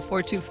or call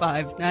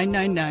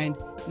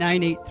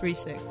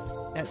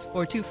 425-999-9836. That's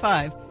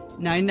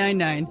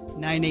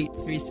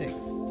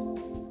 425-999-9836.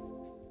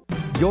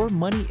 Your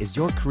money is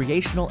your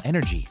creational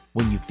energy.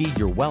 When you feed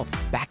your wealth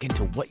back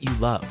into what you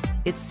love,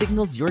 it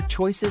signals your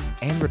choices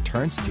and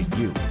returns to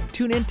you.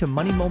 Tune in to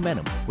Money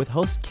Momentum with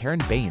host Karen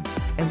Baines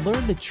and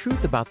learn the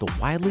truth about the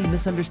widely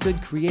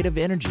misunderstood creative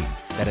energy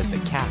that is the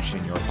cash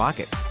in your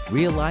pocket.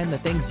 Realign the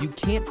things you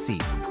can't see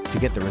to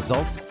get the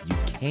results you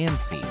can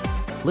see.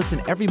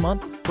 Listen every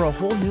month for a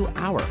whole new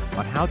hour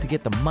on how to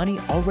get the money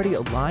already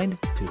aligned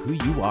to who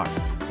you are.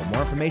 For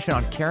more information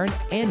on Karen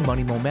and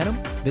Money Momentum,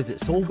 visit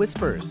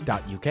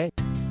soulwhispers.uk.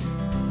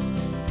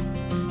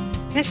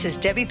 This is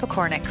Debbie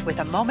Pokornik with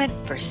a moment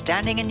for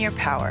standing in your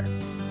power.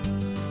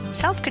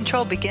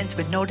 Self-control begins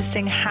with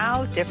noticing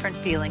how different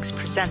feelings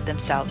present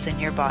themselves in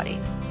your body.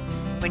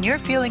 When you're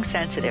feeling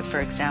sensitive, for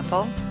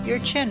example, your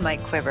chin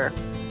might quiver,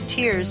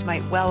 tears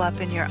might well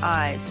up in your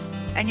eyes,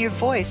 and your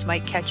voice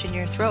might catch in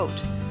your throat.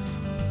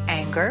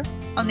 Anger,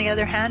 on the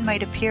other hand,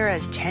 might appear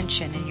as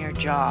tension in your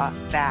jaw,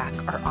 back,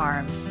 or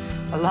arms,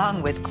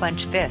 along with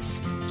clenched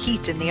fists,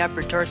 heat in the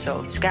upper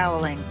torso,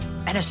 scowling,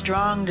 and a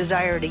strong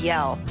desire to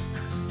yell.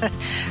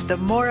 The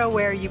more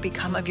aware you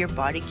become of your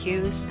body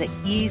cues, the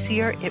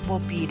easier it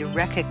will be to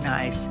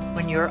recognize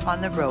when you're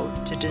on the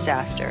road to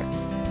disaster.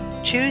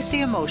 Choose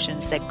the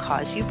emotions that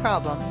cause you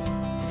problems,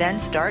 then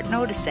start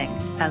noticing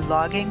and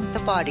logging the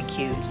body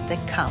cues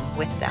that come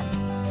with them.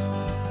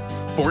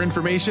 For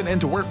information and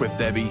to work with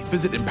Debbie,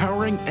 visit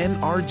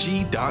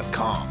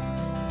empoweringnrg.com.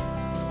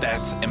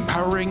 That's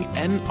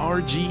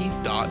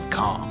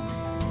empoweringnrg.com.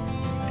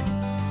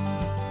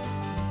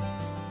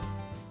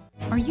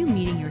 Are you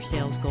meeting your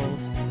sales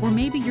goals? Or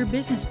maybe your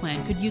business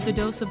plan could use a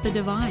dose of the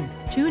divine.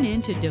 Tune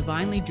in to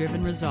Divinely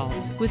Driven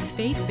Results with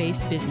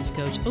faith-based business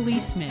coach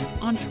Elise Smith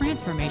on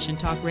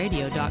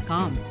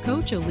TransformationTalkRadio.com.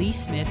 Coach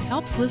Elise Smith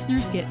helps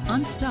listeners get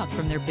unstuck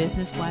from their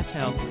business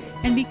plateau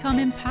and become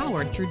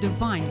empowered through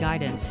divine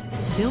guidance.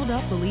 Build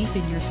up belief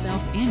in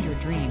yourself and your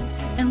dreams,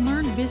 and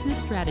learn business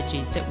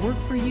strategies that work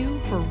for you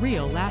for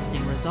real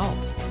lasting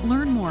results.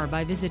 Learn more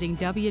by visiting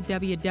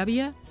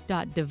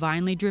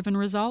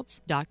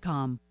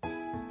www.divinelydrivenresults.com.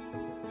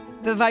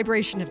 The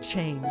vibration of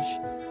change,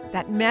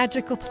 that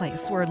magical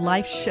place where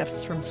life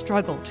shifts from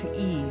struggle to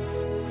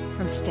ease,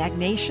 from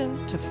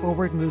stagnation to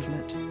forward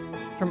movement,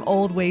 from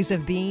old ways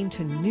of being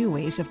to new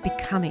ways of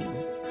becoming.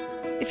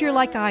 If you're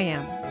like I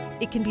am,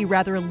 it can be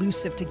rather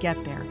elusive to get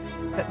there,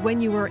 but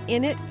when you are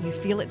in it, you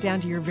feel it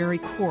down to your very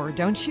core,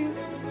 don't you?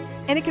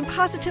 And it can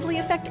positively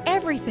affect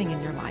everything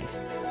in your life,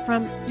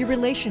 from your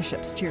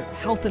relationships to your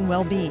health and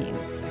well-being,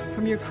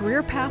 from your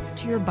career path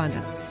to your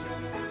abundance,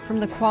 from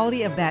the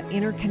quality of that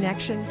inner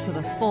connection to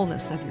the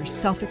fullness of your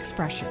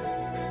self-expression.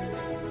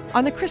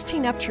 On the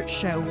Christine Upchurch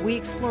Show, we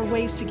explore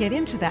ways to get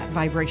into that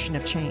vibration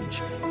of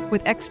change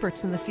with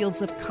experts in the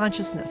fields of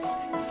consciousness,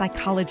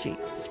 psychology,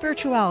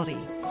 spirituality,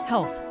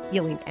 health,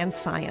 healing, and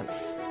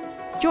science.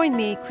 Join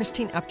me,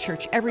 Christine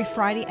Upchurch, every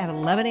Friday at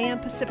 11 a.m.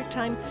 Pacific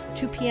Time,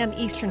 2 p.m.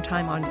 Eastern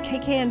Time on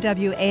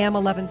KKNW AM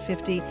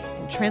 1150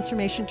 and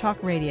Transformation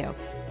Talk Radio,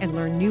 and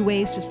learn new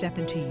ways to step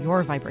into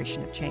your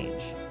vibration of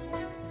change.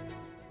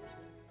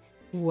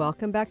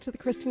 Welcome back to the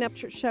Christine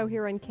Upchurch Show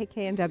here on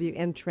KKNW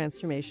and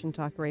Transformation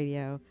Talk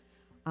Radio.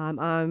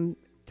 I'm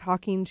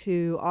talking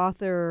to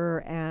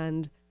author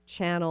and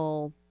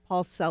channel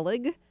Paul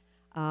Selig.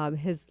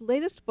 His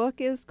latest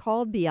book is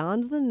called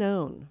Beyond the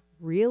Known,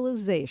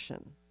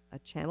 Realization, a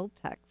channeled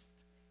text.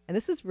 And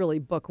this is really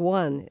book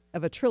one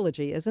of a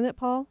trilogy, isn't it,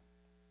 Paul?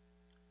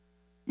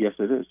 Yes,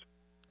 it is.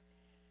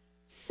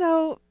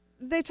 So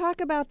they talk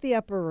about the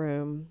upper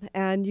room,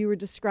 and you were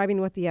describing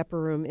what the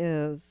upper room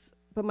is.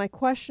 But my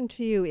question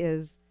to you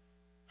is,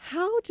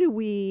 how do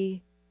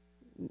we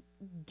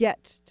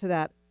get to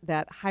that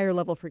higher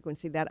level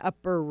frequency, that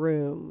upper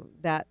room?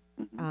 That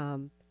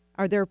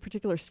are there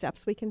particular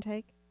steps we can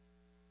take?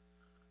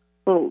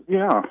 Well,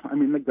 yeah. I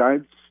mean, the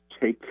guides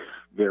take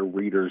their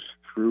readers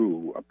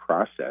through a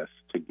process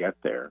to get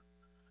there.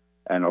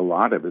 And a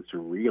lot of it's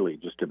really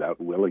just about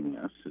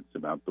willingness. It's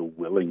about the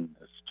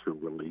willingness to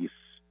release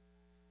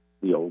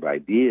the old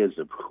ideas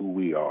of who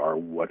we are,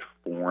 what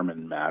form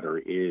and matter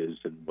is,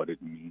 and what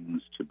it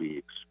means to be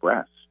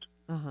expressed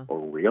or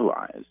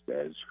realized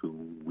as who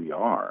we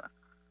are.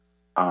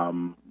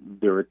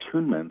 There are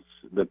attunements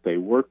that they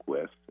work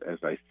with.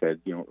 As I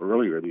said,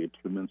 earlier, the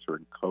attunements are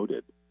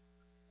encoded.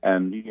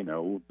 And,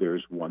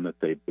 there's one that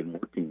they've been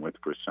working with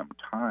for some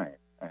time.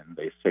 And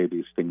they say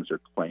these things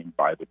are claimed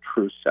by the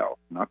true self,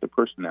 not the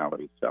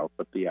personality self,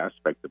 but the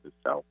aspect of the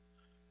self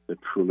that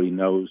truly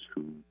knows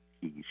who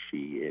he,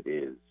 she, it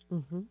is.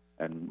 Mm-hmm.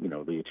 And,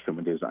 the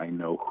attunement is, I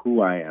know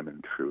who I am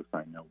in truth.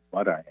 I know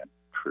what I am in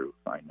truth.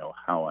 I know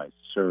how I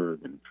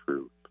serve in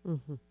truth.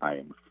 Mm-hmm. I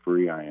am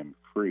free. I am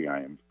free. I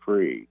am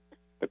free.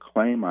 The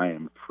claim I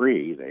am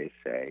free, they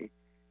say,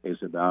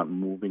 is about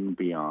moving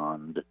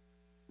beyond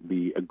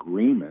the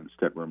agreements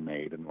that were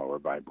made in lower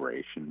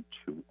vibration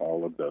to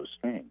all of those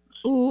things.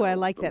 Ooh, I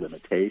like that.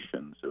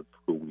 Limitations of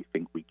who we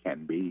think we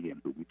can be and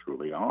who we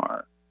truly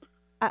are.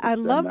 I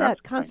love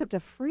that concept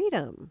of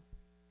freedom.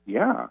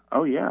 Yeah.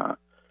 Oh, yeah.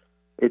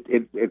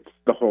 It's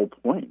the whole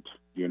point,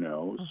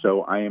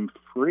 So I am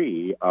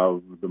free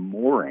of the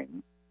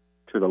mooring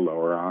to the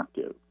lower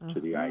octave, to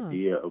the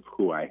idea of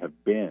who I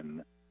have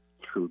been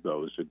through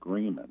those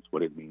agreements,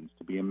 what it means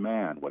to be a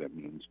man, what it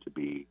means to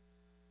be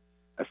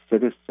a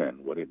citizen,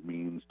 what it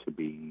means to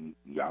be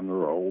young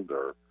or old,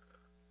 or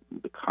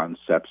the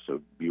concepts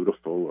of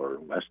beautiful or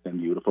less than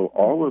beautiful,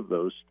 all of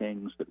those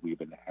things that we've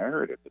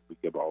inherited, that we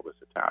give all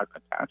this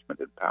attachment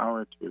and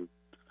power to.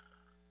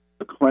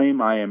 The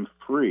claim I am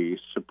free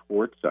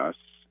supports us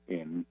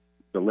in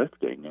the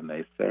lifting, and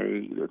they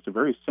say it's a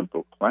very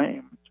simple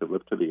claim. To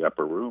lift to the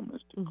upper room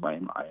is to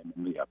claim I am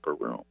in the upper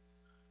room.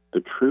 The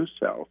true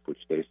self,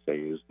 which they say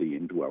is the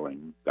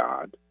indwelling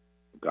God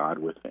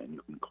within,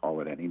 you can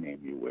call it any name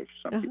you wish.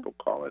 Some people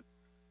call it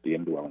the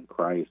indwelling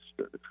Christ,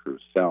 or the true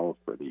self,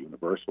 or the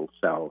universal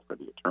self, or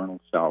the eternal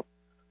self,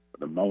 or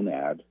the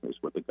monad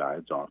is what the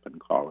guides often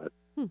call it.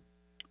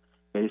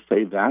 They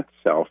say that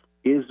self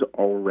is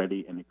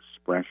already an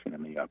expression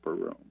in the upper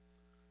room.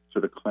 So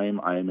the claim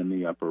I am in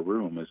the upper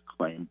room is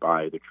claimed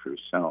by the true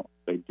self.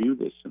 They do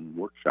this in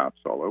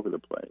workshops all over the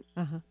place.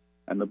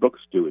 And the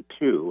books do it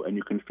too, and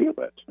you can feel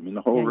it. I mean,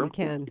 the whole room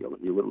can feel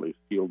it. You literally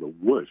feel the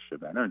whoosh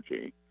of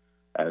energy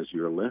as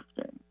you're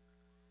lifting.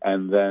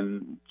 And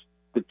then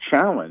the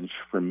challenge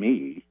for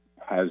me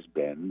has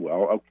been,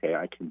 well, okay,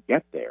 I can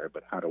get there,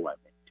 but how do I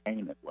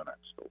maintain it when I'm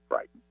still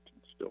frightened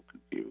and still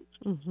confused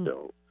and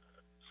still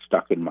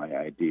stuck in my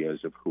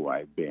ideas of who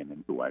I've been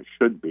and who I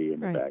should be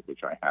and the baggage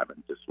I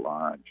haven't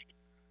dislodged?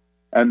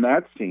 And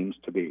that seems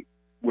to be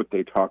what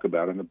they talk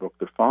about in the book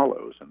that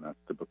follows, and that's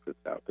the book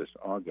that's out this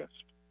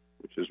August,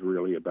 which is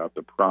really about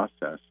the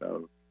process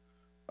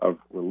of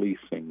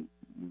releasing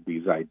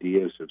these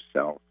ideas of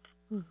self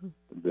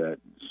that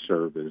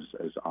serve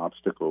as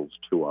obstacles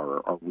to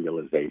our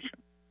realization,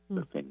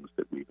 the things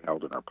that we've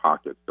held in our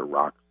pockets, the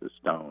rocks, the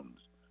stones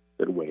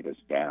that weight us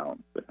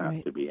down, that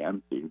have to be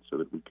emptied so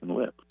that we can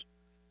lift.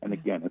 And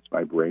again, it's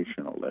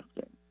vibrational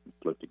lifting.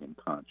 It's lifting in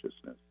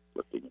consciousness,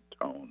 lifting in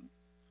tone.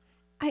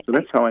 So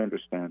that's how I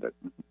understand it.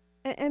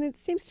 And it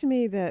seems to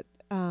me that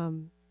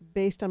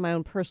based on my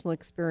own personal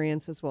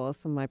experience as well as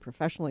some of my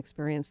professional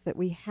experience, that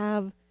we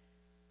have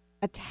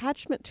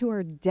attachment to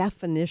our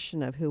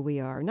definition of who we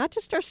are, not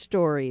just our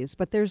stories,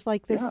 but there's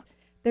like this,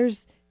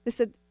 there's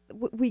this,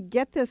 we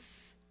get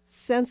this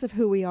sense of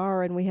who we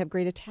are and we have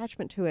great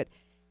attachment to it.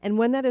 And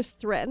when that is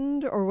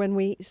threatened or when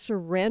we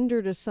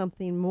surrender to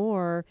something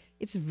more,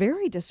 it's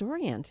very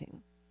disorienting.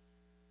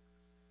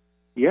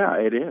 Yeah,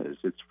 it is.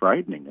 It's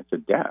frightening. It's a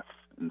death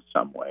in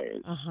some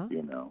ways,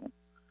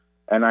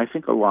 And I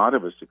think a lot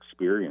of us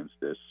experience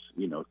this,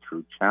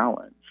 through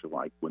challenge,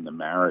 like when the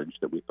marriage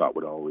that we thought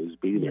would always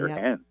be there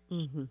ends.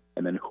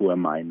 And then who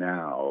am I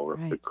now? Or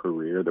if the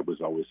career that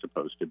was always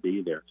supposed to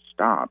be there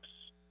stops,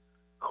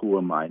 who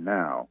am I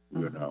now?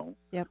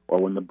 Or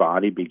when the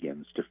body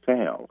begins to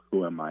fail,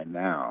 who am I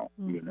now?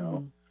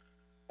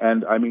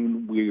 And I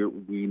mean,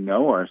 we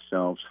know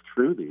ourselves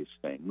through these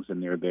things,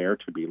 and they're there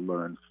to be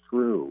learned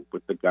through.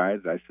 But the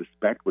guides, I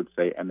suspect, would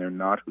say, and they're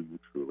not who you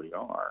truly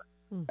are,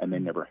 and they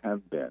never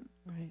have been.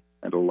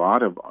 And a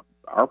lot of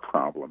our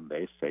problem,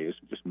 they say, is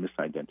just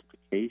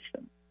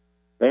misidentification.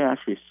 They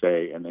actually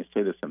say, and they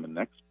say this in the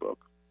next book,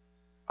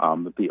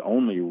 that the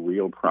only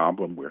real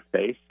problem we're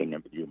facing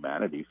and that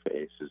humanity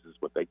faces is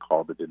what they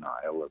call the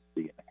denial of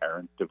the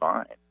inherent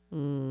divine,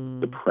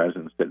 the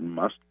presence that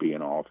must be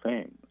in all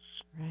things.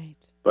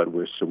 But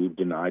we've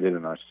denied it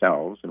in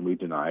ourselves, and we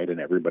deny it in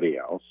everybody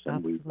else,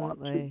 and we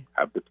want to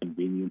have the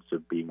convenience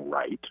of being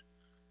right.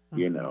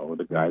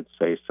 The guides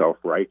say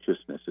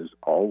self-righteousness is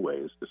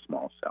always the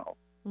small self.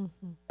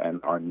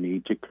 And our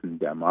need to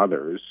condemn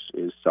others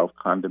is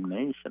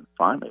self-condemnation.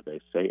 Finally,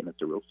 they say, and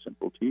it's a real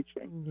simple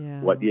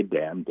teaching, what you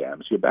damn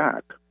damns you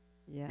back.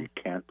 You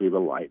can't be the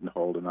light and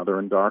hold another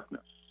in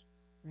darkness.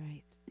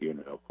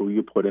 Who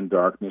you put in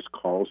darkness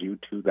calls you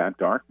to that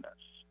darkness.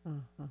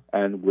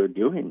 And we're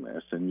doing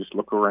this, and just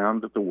look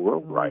around at the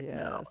world right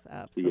now.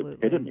 The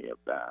epitome of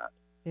that.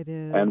 It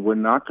is. And we're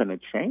not going to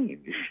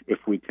change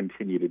if we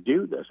continue to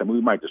do this. I mean,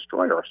 we might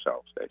destroy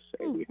ourselves, they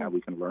say. We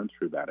can learn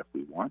through that if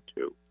we want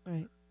to.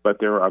 But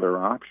there are other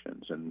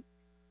options, and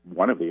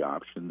one of the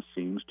options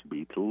seems to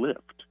be to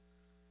lift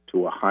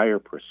to a higher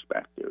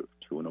perspective,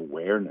 to an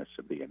awareness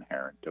of the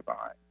inherent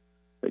divine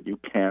that you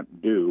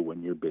can't do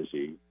when you're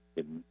busy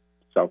in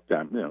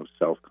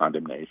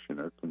self-condemnation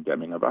or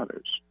condemning of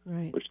others,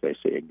 which they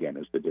say, again,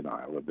 is the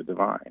denial of the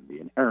divine,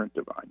 the inherent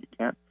divine.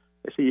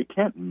 They say you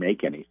can't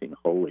make anything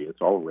holy.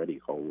 It's already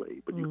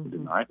holy, but you can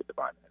deny the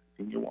divine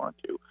anything you want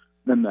to.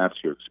 Then that's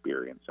your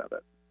experience of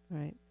it.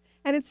 Right.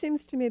 And it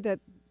seems to me that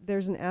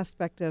there's an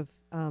aspect of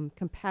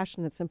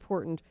compassion that's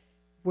important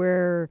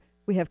where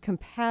we have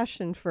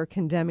compassion for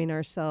condemning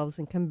ourselves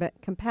and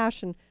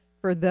compassion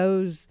for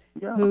those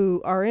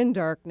who are in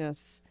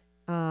darkness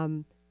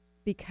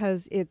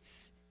because it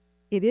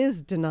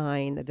is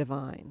denying the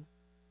divine.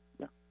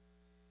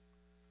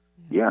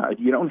 Yeah,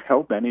 you don't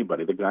help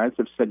anybody. The guides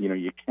have said,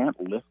 you can't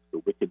lift the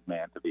wicked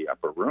man to the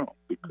upper room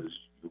because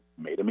you've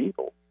made him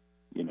evil.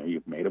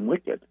 You've made him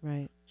wicked.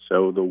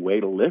 So the way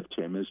to lift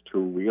him is to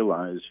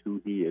realize who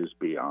he is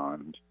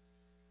beyond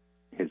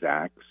his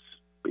acts,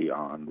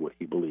 beyond what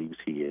he believes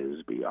he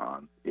is,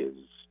 beyond his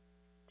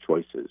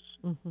choices,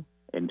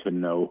 and to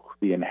know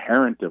the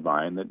inherent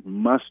divine that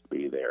must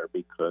be there,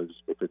 because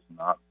if it's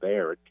not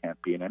there, it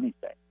can't be in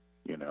anything.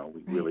 We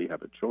really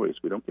have a choice.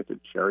 We don't get to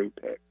cherry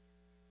pick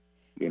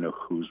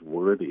who's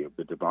worthy of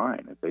the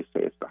divine. As they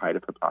say, it's the height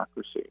of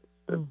hypocrisy,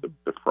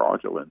 the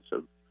fraudulence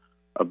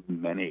of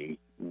many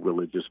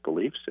religious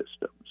belief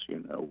systems.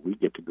 We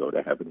get to go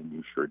to heaven and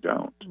you sure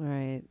don't.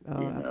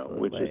 Absolutely.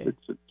 Which is,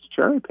 it's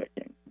cherry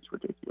picking. It's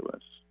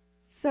ridiculous.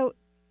 So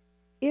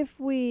if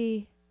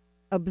we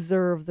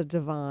observe the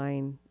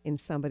divine in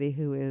somebody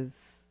who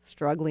is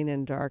struggling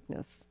in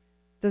darkness,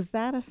 does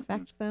that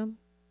affect them?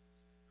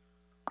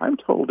 I'm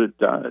told it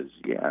does,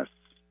 yes.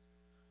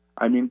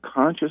 I mean,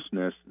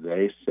 consciousness,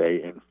 they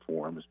say,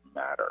 informs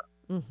matter.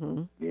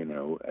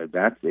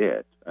 That's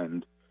it.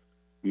 And,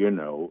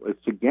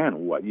 it's,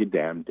 again, what you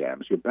damns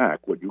you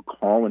back. What you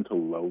call into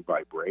low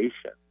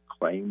vibration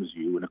claims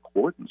you in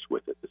accordance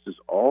with it. This is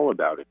all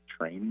about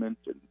entrainment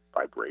and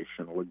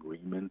vibrational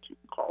agreement. You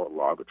can call it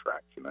law of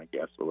attraction, I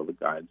guess, although the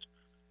guides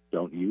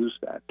don't use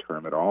that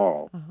term at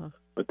all.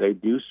 But they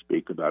do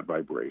speak about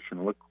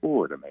vibrational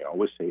accord, and they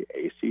always say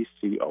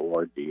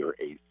ACCORD or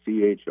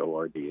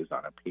ACHORD is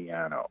on a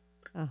piano.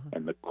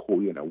 And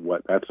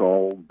that's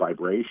all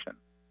vibration.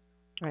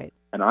 Right.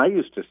 And I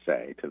used to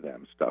say to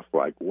them stuff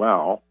like,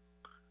 well,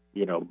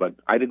 but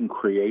I didn't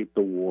create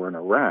the war in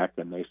Iraq.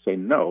 And they say,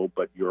 no,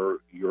 but you're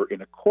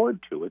in accord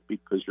to it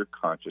because your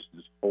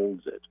consciousness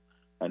holds it.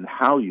 And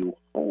how you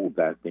hold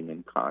that thing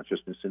in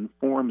consciousness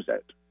informs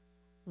it.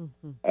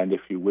 And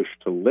if you wish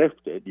to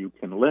lift it, you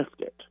can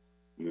lift it,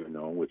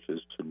 which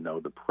is to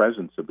know the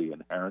presence of the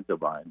inherent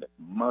divine that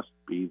must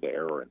be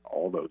there and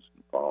all those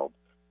involved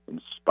in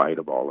spite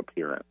of all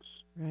appearance.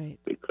 Right.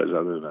 Because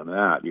other than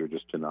that, you're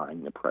just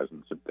denying the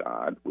presence of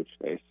God, which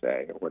they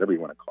say, or whatever you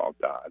want to call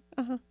God,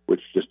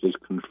 which just is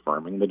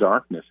confirming the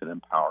darkness and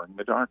empowering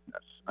the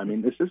darkness. I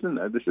mean, this isn't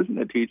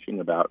a teaching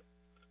about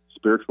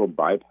spiritual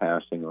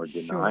bypassing or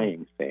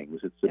denying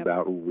things. It's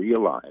about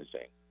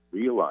realizing,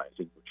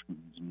 which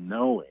means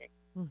knowing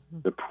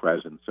the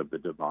presence of the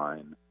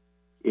divine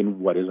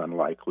in what is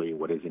unlikely,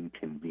 what is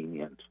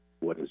inconvenient,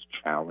 what is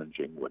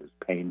challenging, what is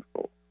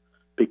painful.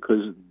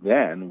 Because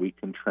then we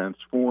can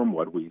transform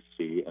what we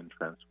see and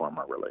transform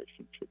our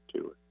relationship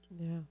to it.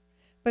 Yeah.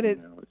 But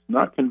it's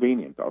not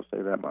convenient, I'll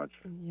say that much.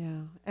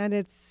 Yeah. And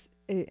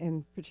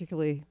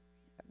particularly,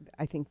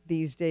 I think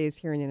these days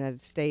here in the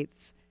United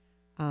States,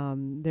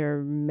 there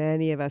are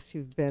many of us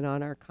who've been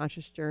on our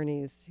conscious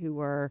journeys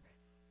who are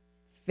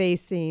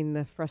facing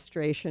the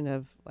frustration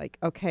of like,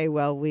 okay,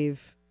 well,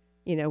 we've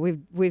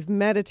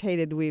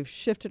meditated, we've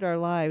shifted our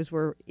lives,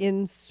 we're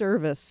in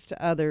service to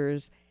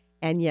others,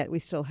 and yet we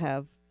still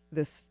have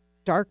this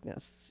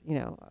darkness,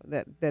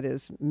 that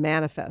is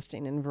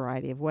manifesting in a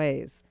variety of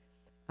ways.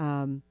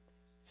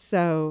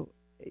 So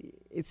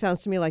it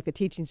sounds to me like the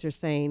teachings are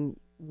saying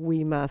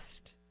we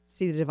must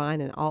see the divine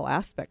in all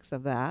aspects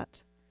of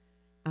that,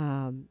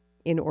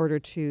 in order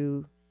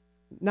to,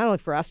 not only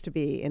for us to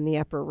be in the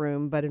upper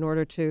room, but in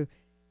order to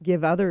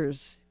give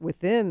others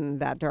within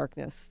that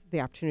darkness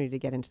the opportunity to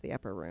get into the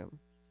upper room.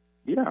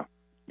 Yeah.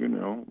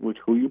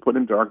 Who you put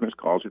in darkness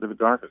calls you to the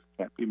darkness.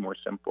 It can't be more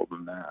simple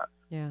than that.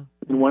 Yeah.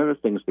 And one of the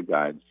things the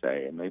guides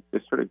say, and they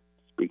started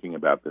speaking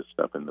about this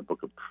stuff in the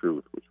Book of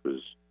Truth, which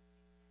was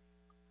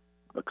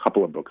a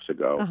couple of books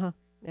ago.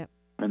 Yep.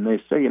 And they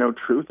say,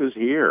 truth is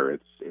here.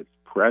 It's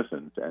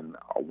present. And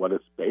what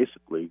it's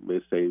basically,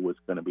 they say what's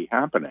going to be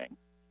happening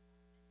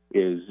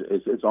is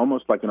it's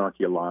almost like an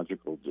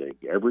archaeological dig.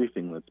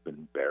 Everything that's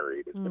been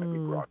buried is going to be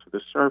brought to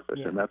the surface.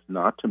 Yeah. And that's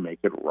not to make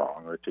it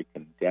wrong or to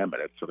condemn it.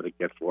 It's so that it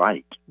gets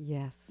light.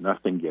 Yes.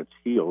 Nothing gets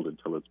healed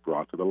until it's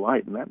brought to the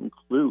light. And that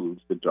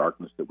includes the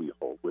darkness that we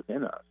hold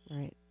within us.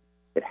 Right.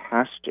 It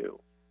has to,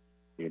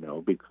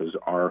 because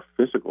our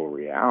physical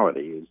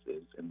reality is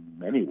in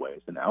many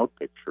ways an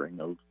outpicturing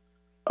of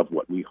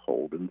what we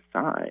hold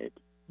inside.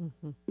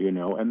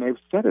 And they've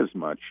said as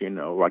much,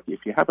 like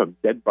if you have a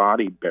dead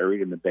body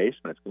buried in the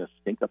basement, it's going to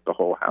stink up the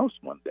whole house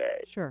one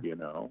day. Sure.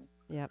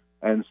 Yep.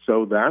 And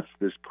so that's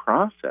this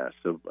process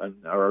of,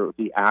 or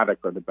the attic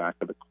or the back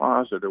of the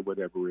closet or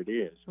whatever it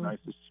is. And I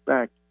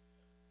suspect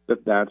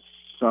that that's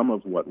some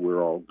of what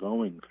we're all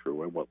going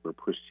through and what we're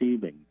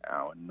perceiving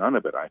now. And none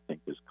of it, I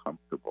think, is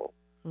comfortable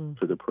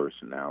to the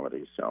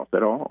personality self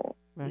at all,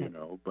 right.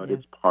 But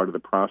it's part of the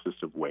process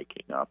of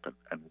waking up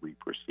and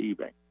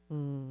re-perceiving.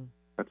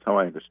 That's how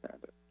I understand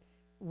it.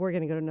 We're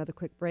going to go to another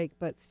quick break,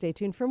 but stay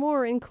tuned for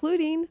more,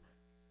 including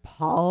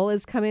Paul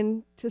is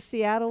coming to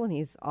Seattle, and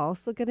he's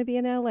also going to be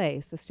in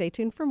L.A., so stay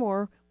tuned for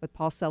more with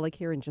Paul Selig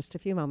here in just a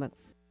few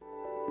moments.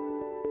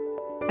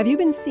 Have you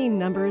been seeing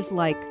numbers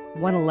like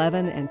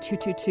 111 and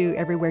 222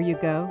 everywhere you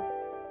go?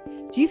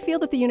 Do you feel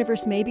that the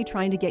universe may be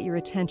trying to get your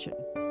attention,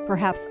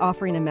 perhaps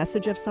offering a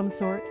message of some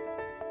sort?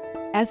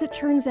 As it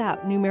turns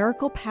out,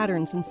 numerical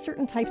patterns and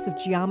certain types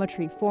of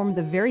geometry form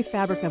the very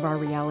fabric of our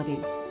reality,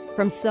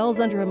 from cells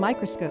under a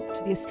microscope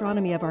to the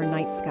astronomy of our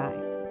night sky.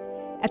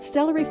 At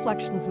Stellar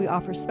Reflections, we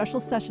offer special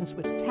sessions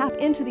which tap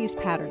into these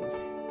patterns,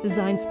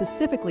 designed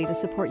specifically to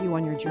support you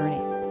on your journey.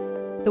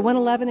 The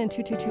 111 and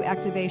 222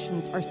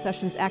 activations are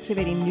sessions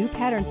activating new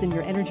patterns in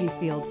your energy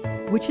field,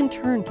 which in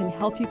turn can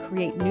help you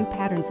create new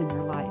patterns in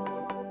your life.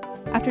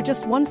 After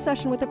just one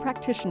session with a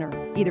practitioner,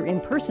 either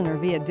in person or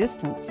via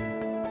distance,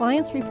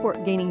 clients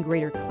report gaining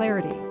greater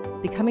clarity,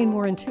 becoming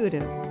more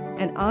intuitive,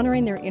 and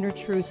honoring their inner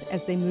truth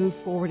as they move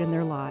forward in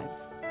their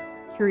lives.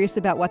 Curious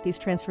about what these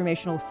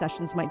transformational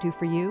sessions might do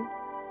for you?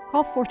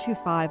 Call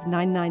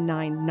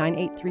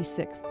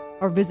 425-999-9836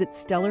 or visit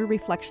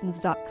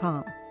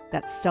stellarreflections.com.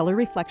 That's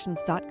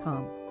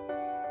stellarreflections.com.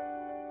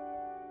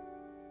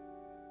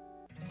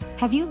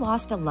 Have you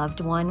lost a loved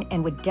one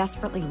and would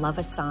desperately love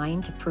a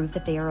sign to prove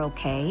that they are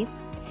okay?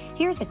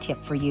 Here's a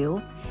tip for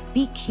you.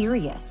 Be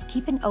curious.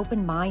 Keep an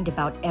open mind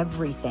about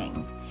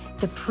everything.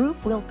 The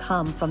proof will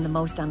come from the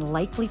most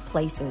unlikely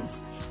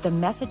places. The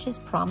messages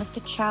promise to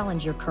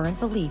challenge your current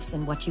beliefs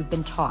and what you've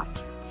been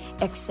taught.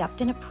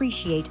 Accept and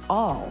appreciate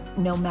all,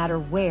 no matter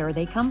where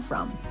they come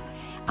from.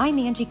 I'm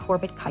Angie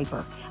Corbett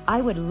Kuiper. I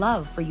would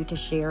love for you to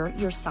share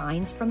your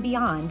signs from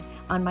beyond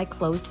on my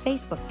closed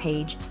Facebook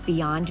page,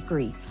 Beyond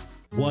Grief.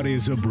 What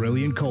is a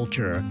brilliant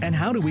culture, and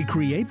how do we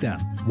create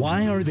them?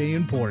 Why are they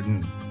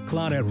important?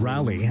 Claudette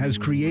Rowley has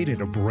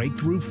created a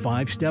breakthrough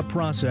 5-step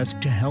process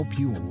to help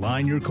you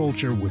align your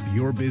culture with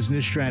your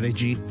business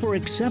strategy for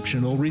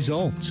exceptional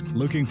results.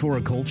 Looking for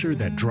a culture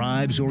that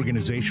drives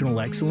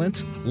organizational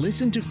excellence?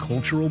 Listen to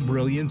Cultural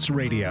Brilliance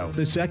Radio,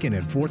 the second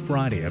and fourth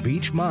Friday of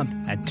each month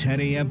at 10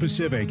 a.m.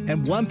 Pacific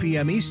and 1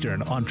 p.m.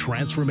 Eastern on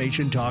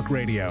Transformation Talk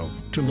Radio.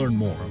 To learn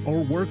more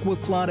or work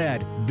with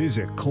Claudette,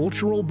 visit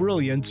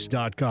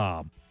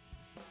culturalbrilliance.com.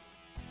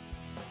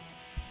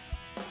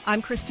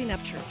 I'm Christine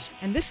Upchurch,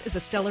 and this is a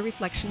Stellar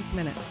Reflections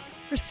Minute.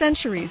 For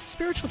centuries,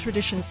 spiritual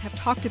traditions have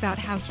talked about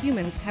how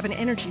humans have an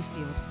energy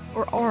field,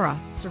 or aura,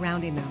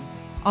 surrounding them.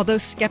 Although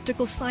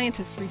skeptical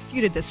scientists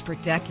refuted this for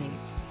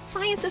decades,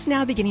 science is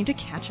now beginning to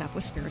catch up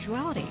with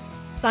spirituality.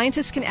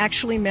 Scientists can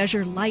actually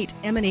measure light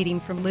emanating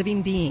from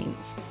living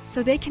beings,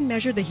 so they can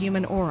measure the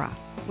human aura,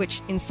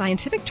 which in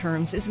scientific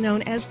terms is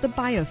known as the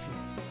biofield.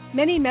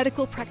 Many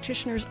medical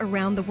practitioners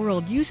around the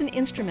world use an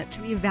instrument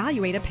to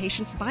evaluate a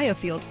patient's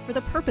biofield for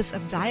the purpose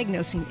of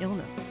diagnosing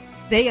illness.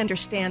 They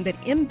understand that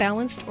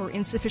imbalanced or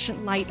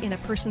insufficient light in a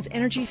person's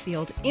energy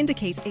field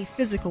indicates a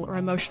physical or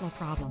emotional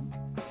problem.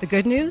 The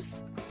good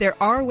news? There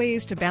are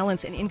ways to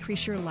balance and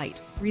increase your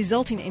light,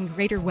 resulting in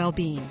greater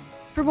well-being.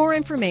 For more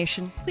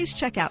information, please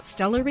check out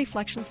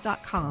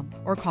stellarreflections.com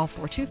or call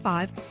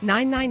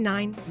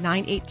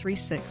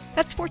 425-999-9836.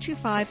 That's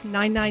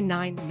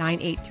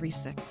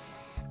 425-999-9836.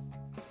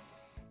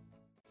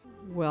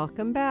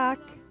 Welcome back.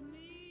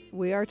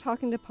 We are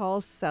talking to Paul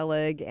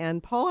Selig.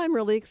 And Paul, I'm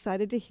really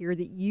excited to hear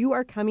that you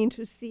are coming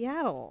to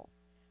Seattle.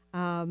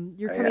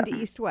 You're coming to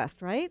East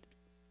West, right?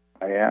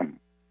 I am.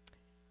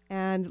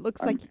 And it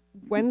looks like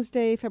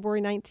Wednesday,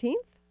 February 19th?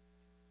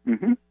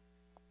 Mm-hmm.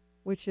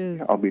 Which is...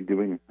 Yeah, I'll be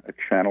doing a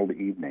channeled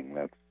evening.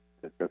 That's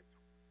a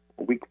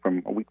week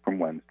from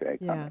Wednesday.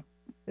 Yeah, coming.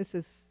 This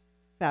is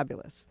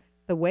fabulous.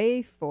 The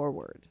way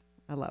forward.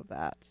 I love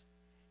that.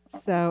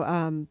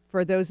 So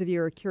for those of you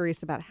who are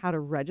curious about how to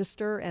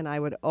register, and I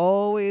would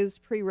always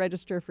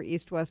pre-register for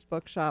East West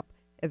Bookshop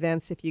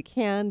events if you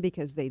can,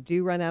 because they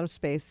do run out of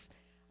space,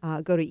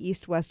 go to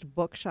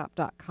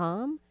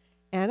eastwestbookshop.com.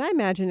 And I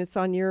imagine it's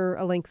on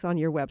your link's on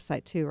your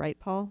website too, right,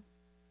 Paul?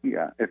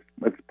 Yeah, it's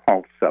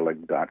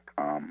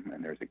paulselig.com,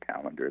 and there's a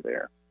calendar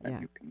there,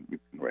 and you can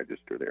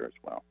register there as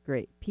well.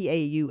 Great.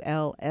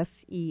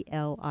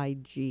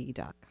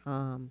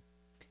 PaulSelig.com.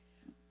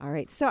 All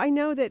right. So I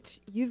know that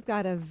you've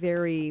got a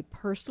very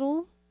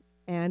personal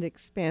and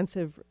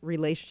expansive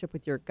relationship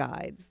with your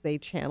guides. They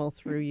channel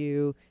through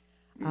you.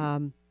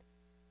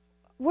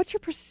 What's your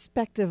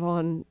perspective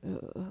on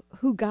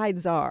who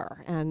guides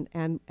are and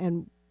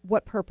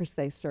what purpose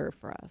they serve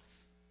for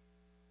us?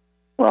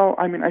 Well,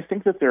 I mean, I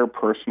think that they're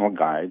personal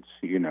guides,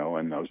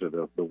 and those are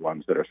the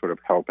ones that are sort of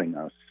helping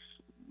us,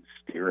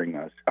 steering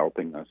us,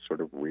 helping us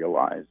sort of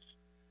realize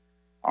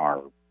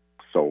our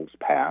soul's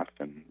path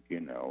and,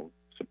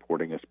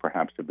 supporting us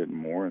perhaps a bit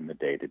more in the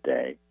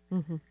day-to-day.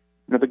 Mm-hmm.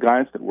 The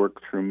guides that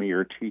work through me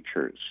are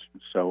teachers,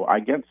 so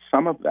I get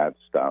some of that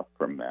stuff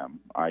from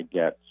them. I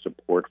get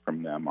support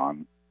from them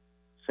on,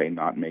 say,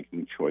 not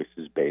making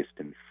choices based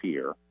in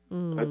fear.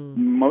 But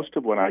most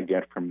of what I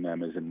get from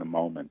them is in the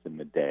moment, in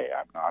the day.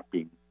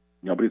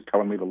 Nobody's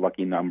telling me the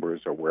lucky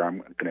numbers or where I'm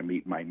going to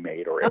meet my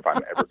mate or if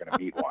I'm ever going to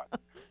meet one.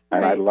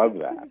 And I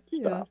love that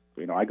stuff.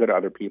 I go to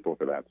other people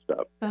for that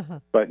stuff. Uh-huh.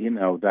 But,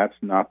 that's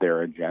not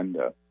their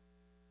agenda.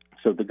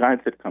 So the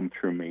guides that come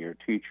through me are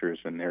teachers,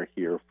 and they're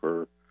here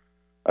for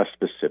a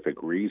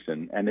specific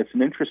reason. And it's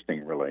an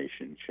interesting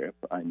relationship.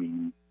 I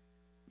mean,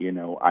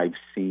 I've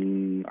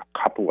seen a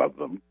couple of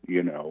them,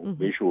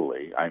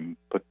 visually.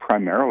 But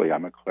primarily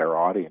I'm a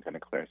clairaudient and a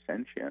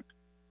clairsentient.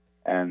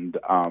 And,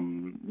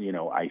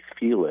 I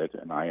feel it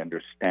and I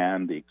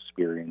understand the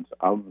experience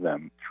of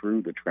them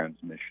through the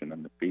transmission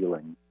and the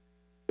feeling,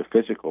 the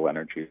physical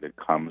energy that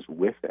comes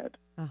with it.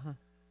 Uh-huh.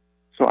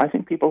 So I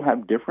think people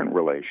have different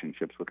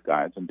relationships with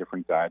guides, and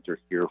different guides are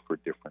here for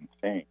different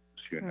things.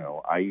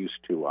 I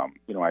used to,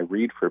 I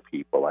read for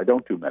people. I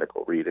don't do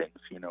medical readings,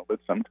 but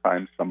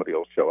sometimes somebody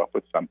will show up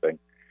with something,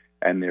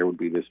 and there would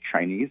be this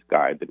Chinese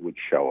guide that would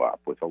show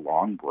up with a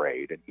long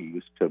braid, and he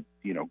used to,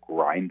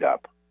 grind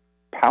up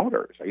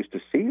powders. I used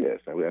to see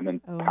this, and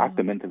then pack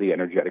them into the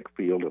energetic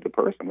field of the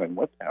person. I'm going,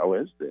 what the hell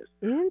is this?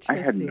 I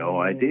had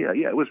no idea.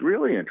 Yeah, it was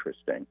really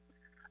interesting.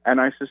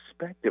 And I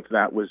suspect if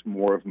that was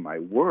more of my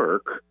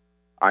work,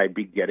 I'd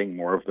be getting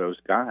more of those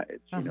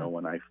guides. Uh-huh.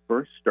 When I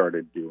first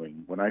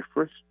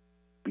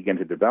began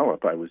to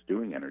develop, I was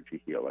doing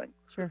energy healing.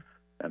 Sure.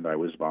 And I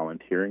was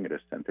volunteering at a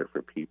center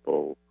for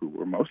people who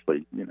were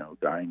mostly,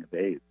 dying of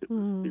AIDS. It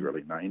was the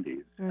early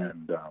 90s. Right.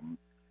 And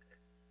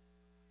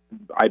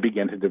I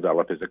began to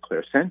develop as a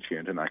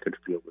clairsentient, and I could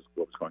feel what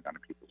was going on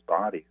in people's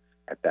bodies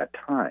at that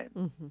time.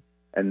 Mm-hmm.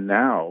 And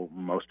now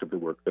most of the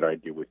work that I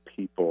do with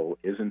people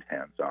isn't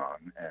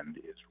hands-on and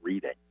is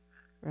reading.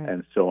 Right.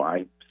 And so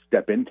I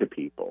step into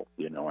people.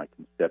 I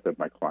can step at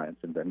my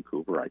clients in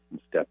Vancouver. I can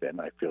step in.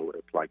 I feel what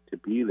it's like to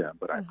be them,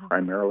 but I'm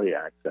primarily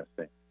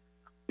accessing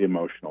the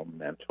emotional,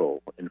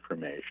 mental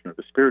information or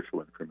the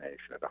spiritual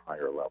information at a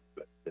higher level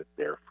that's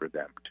there for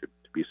them to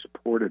be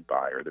supported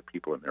by, or the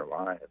people in their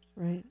lives.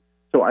 Right.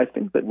 So I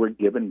think that we're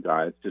given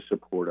guides to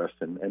support us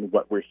in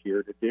what we're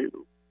here to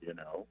do,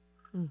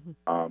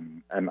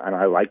 and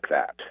I like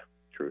that,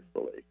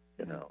 truthfully,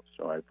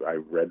 So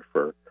I've read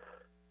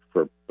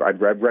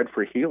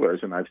for healers,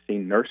 and I've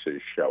seen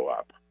nurses show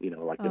up,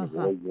 like in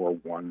World War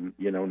I,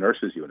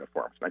 nurses'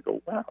 uniforms. And I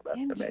go, wow,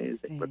 that's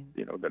amazing. But,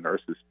 the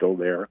nurse is still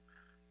there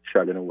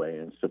chugging away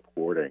and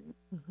supporting,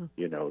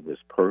 this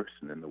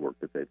person and the work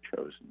that they've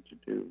chosen to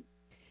do.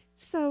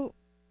 So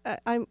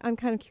I'm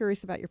kind of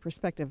curious about your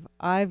perspective.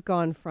 I've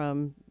gone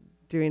from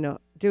doing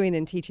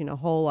and teaching a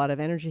whole lot of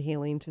energy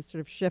healing to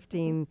sort of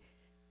shifting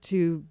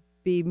to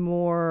be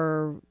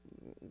more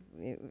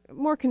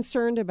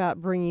concerned about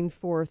bringing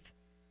forth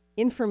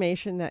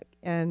information that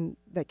can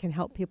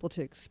help people to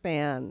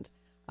expand.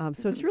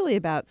 So it's really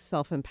about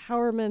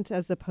self-empowerment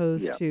as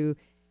opposed to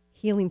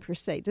healing per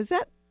se.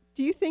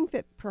 Do you think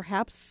that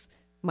perhaps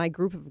my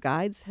group of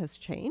guides has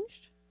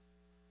changed?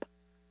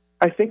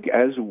 I think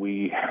as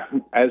we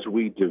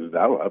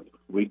develop,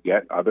 we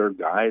get other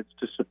guides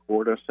to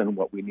support us in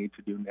what we need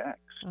to do next.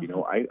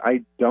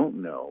 I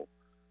don't know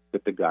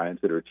that the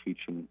guides that are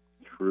teaching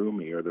through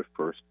me are the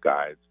first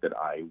guides that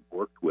I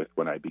worked with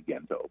when I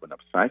began to open up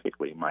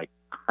psychically. My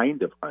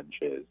kind of hunch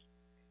is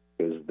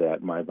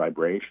that my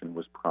vibration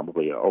was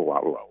probably a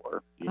lot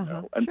lower,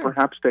 and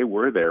perhaps they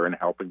were there and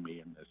helping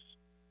me in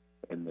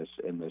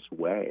this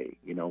way.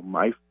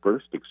 My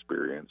first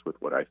experience with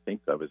what I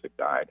think of as a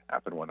guide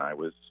happened when I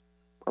was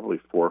probably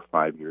 4 or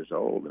 5 years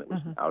old, and it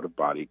was an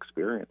out-of-body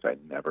experience. I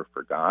never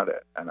forgot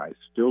it, and I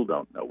still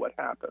don't know what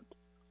happened,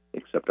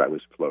 except I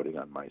was floating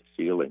on my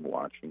ceiling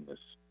watching this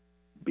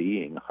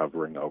being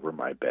hovering over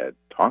my bed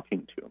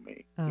talking to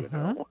me, and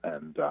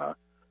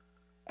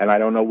I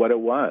don't know what it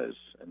was.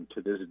 And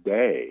to this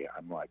day,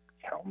 I'm like,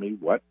 tell me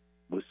what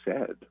was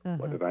said.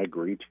 What did I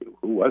agree to?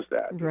 Who was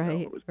that?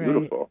 It was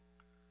beautiful.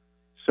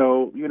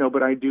 So,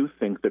 but I do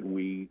think that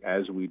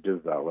as we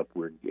develop,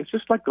 it's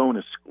just like going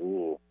to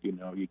school.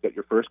 You get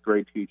your first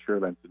grade teacher,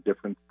 that's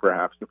different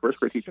perhaps. The first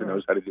grade teacher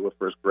knows how to deal with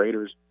first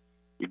graders.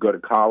 You go to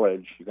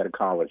college, you got a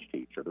college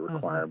teacher. The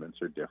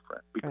requirements are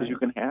different because you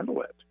can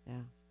handle it.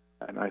 Yeah.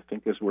 And I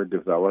think as we're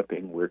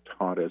developing, we're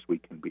taught as we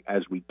can be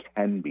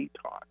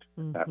taught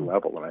at that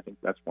level. And I think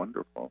that's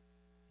wonderful.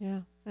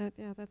 Yeah.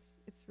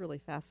 It's really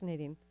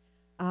fascinating.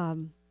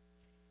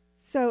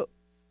 So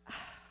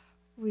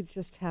we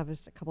just have a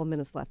couple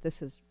minutes left. This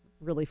has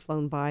really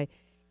flown by.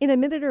 In a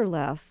minute or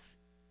less,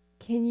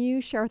 can you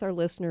share with our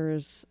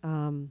listeners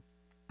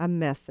a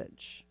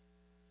message?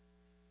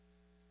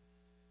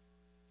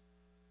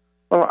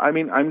 Well,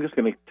 I'm just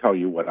going to tell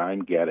you what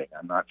I'm getting.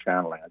 I'm not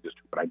channeling.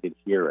 But I did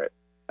hear it.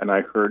 And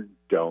I heard,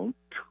 don't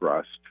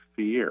trust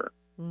fear.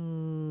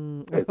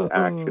 Its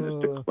action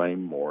is to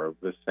claim more of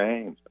the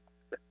same.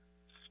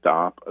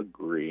 Stop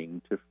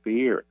agreeing to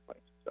fear.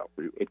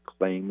 It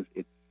claims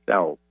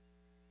itself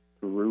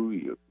through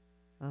you.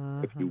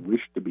 If you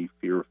wish to be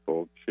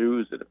fearful,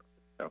 choose it.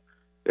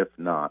 If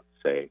not,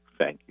 say,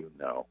 thank you,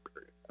 no,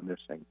 period. And they're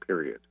saying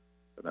period.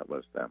 So that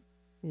was them.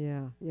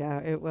 Yeah,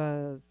 it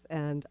was.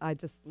 And I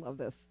just love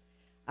this.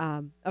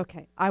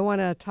 Okay, I want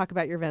to talk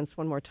about your events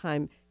one more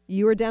time.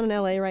 You are down in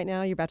L.A. right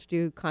now. You're about to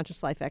do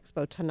Conscious Life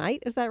Expo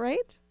tonight. Is that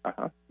right?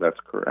 That's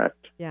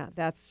correct. Yeah,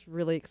 that's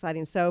really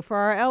exciting. So for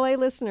our L.A.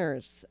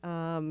 listeners,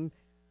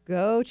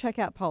 go check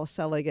out Paul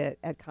Selig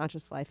at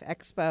Conscious Life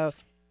Expo.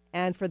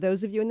 And for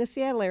those of you in the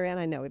Seattle area, and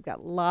I know we've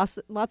got lots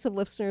of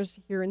listeners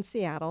here in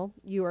Seattle,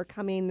 you are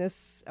coming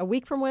a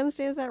week from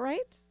Wednesday, is that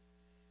right?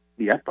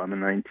 Yep, on the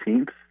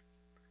 19th.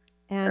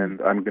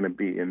 And I'm going to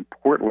be in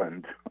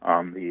Portland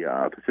on the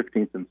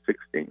 15th and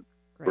 16th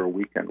for a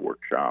weekend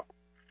workshop.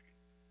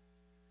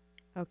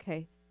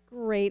 Okay,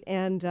 great.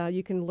 And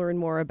you can learn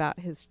more about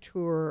his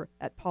tour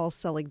at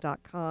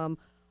paulselig.com.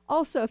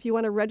 Also, if you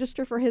want to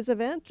register for his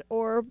event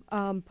or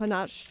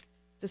Panache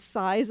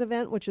Desai's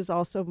event, which is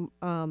also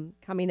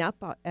coming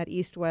up at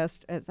East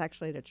West, it's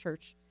actually at a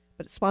church,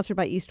 but it's sponsored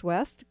by East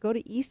West, go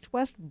to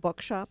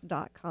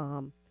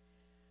eastwestbookshop.com.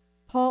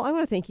 Paul, I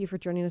want to thank you for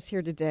joining us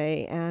here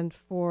today and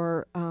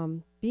for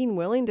being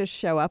willing to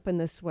show up in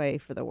this way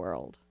for the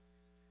world.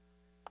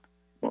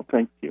 Well,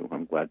 thank you.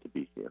 I'm glad to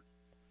be here.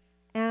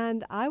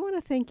 And I want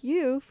to thank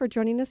you for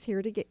joining us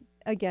here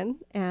again,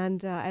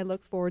 and I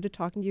look forward to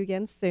talking to you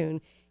again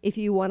soon. If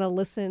you want to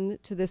listen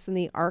to this in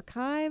the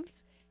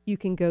archives, you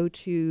can go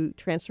to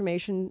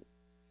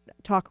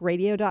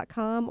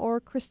transformationtalkradio.com or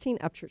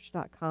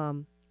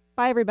christineupchurch.com.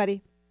 Bye,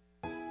 everybody.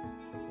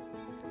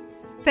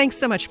 Thanks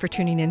so much for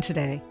tuning in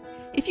today.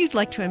 If you'd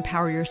like to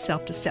empower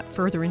yourself to step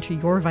further into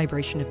your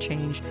vibration of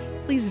change,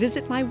 please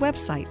visit my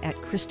website at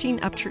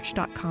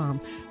christineupchurch.com,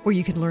 where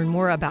you can learn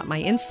more about my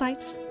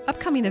insights,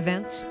 upcoming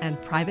events,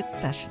 and private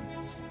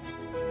sessions.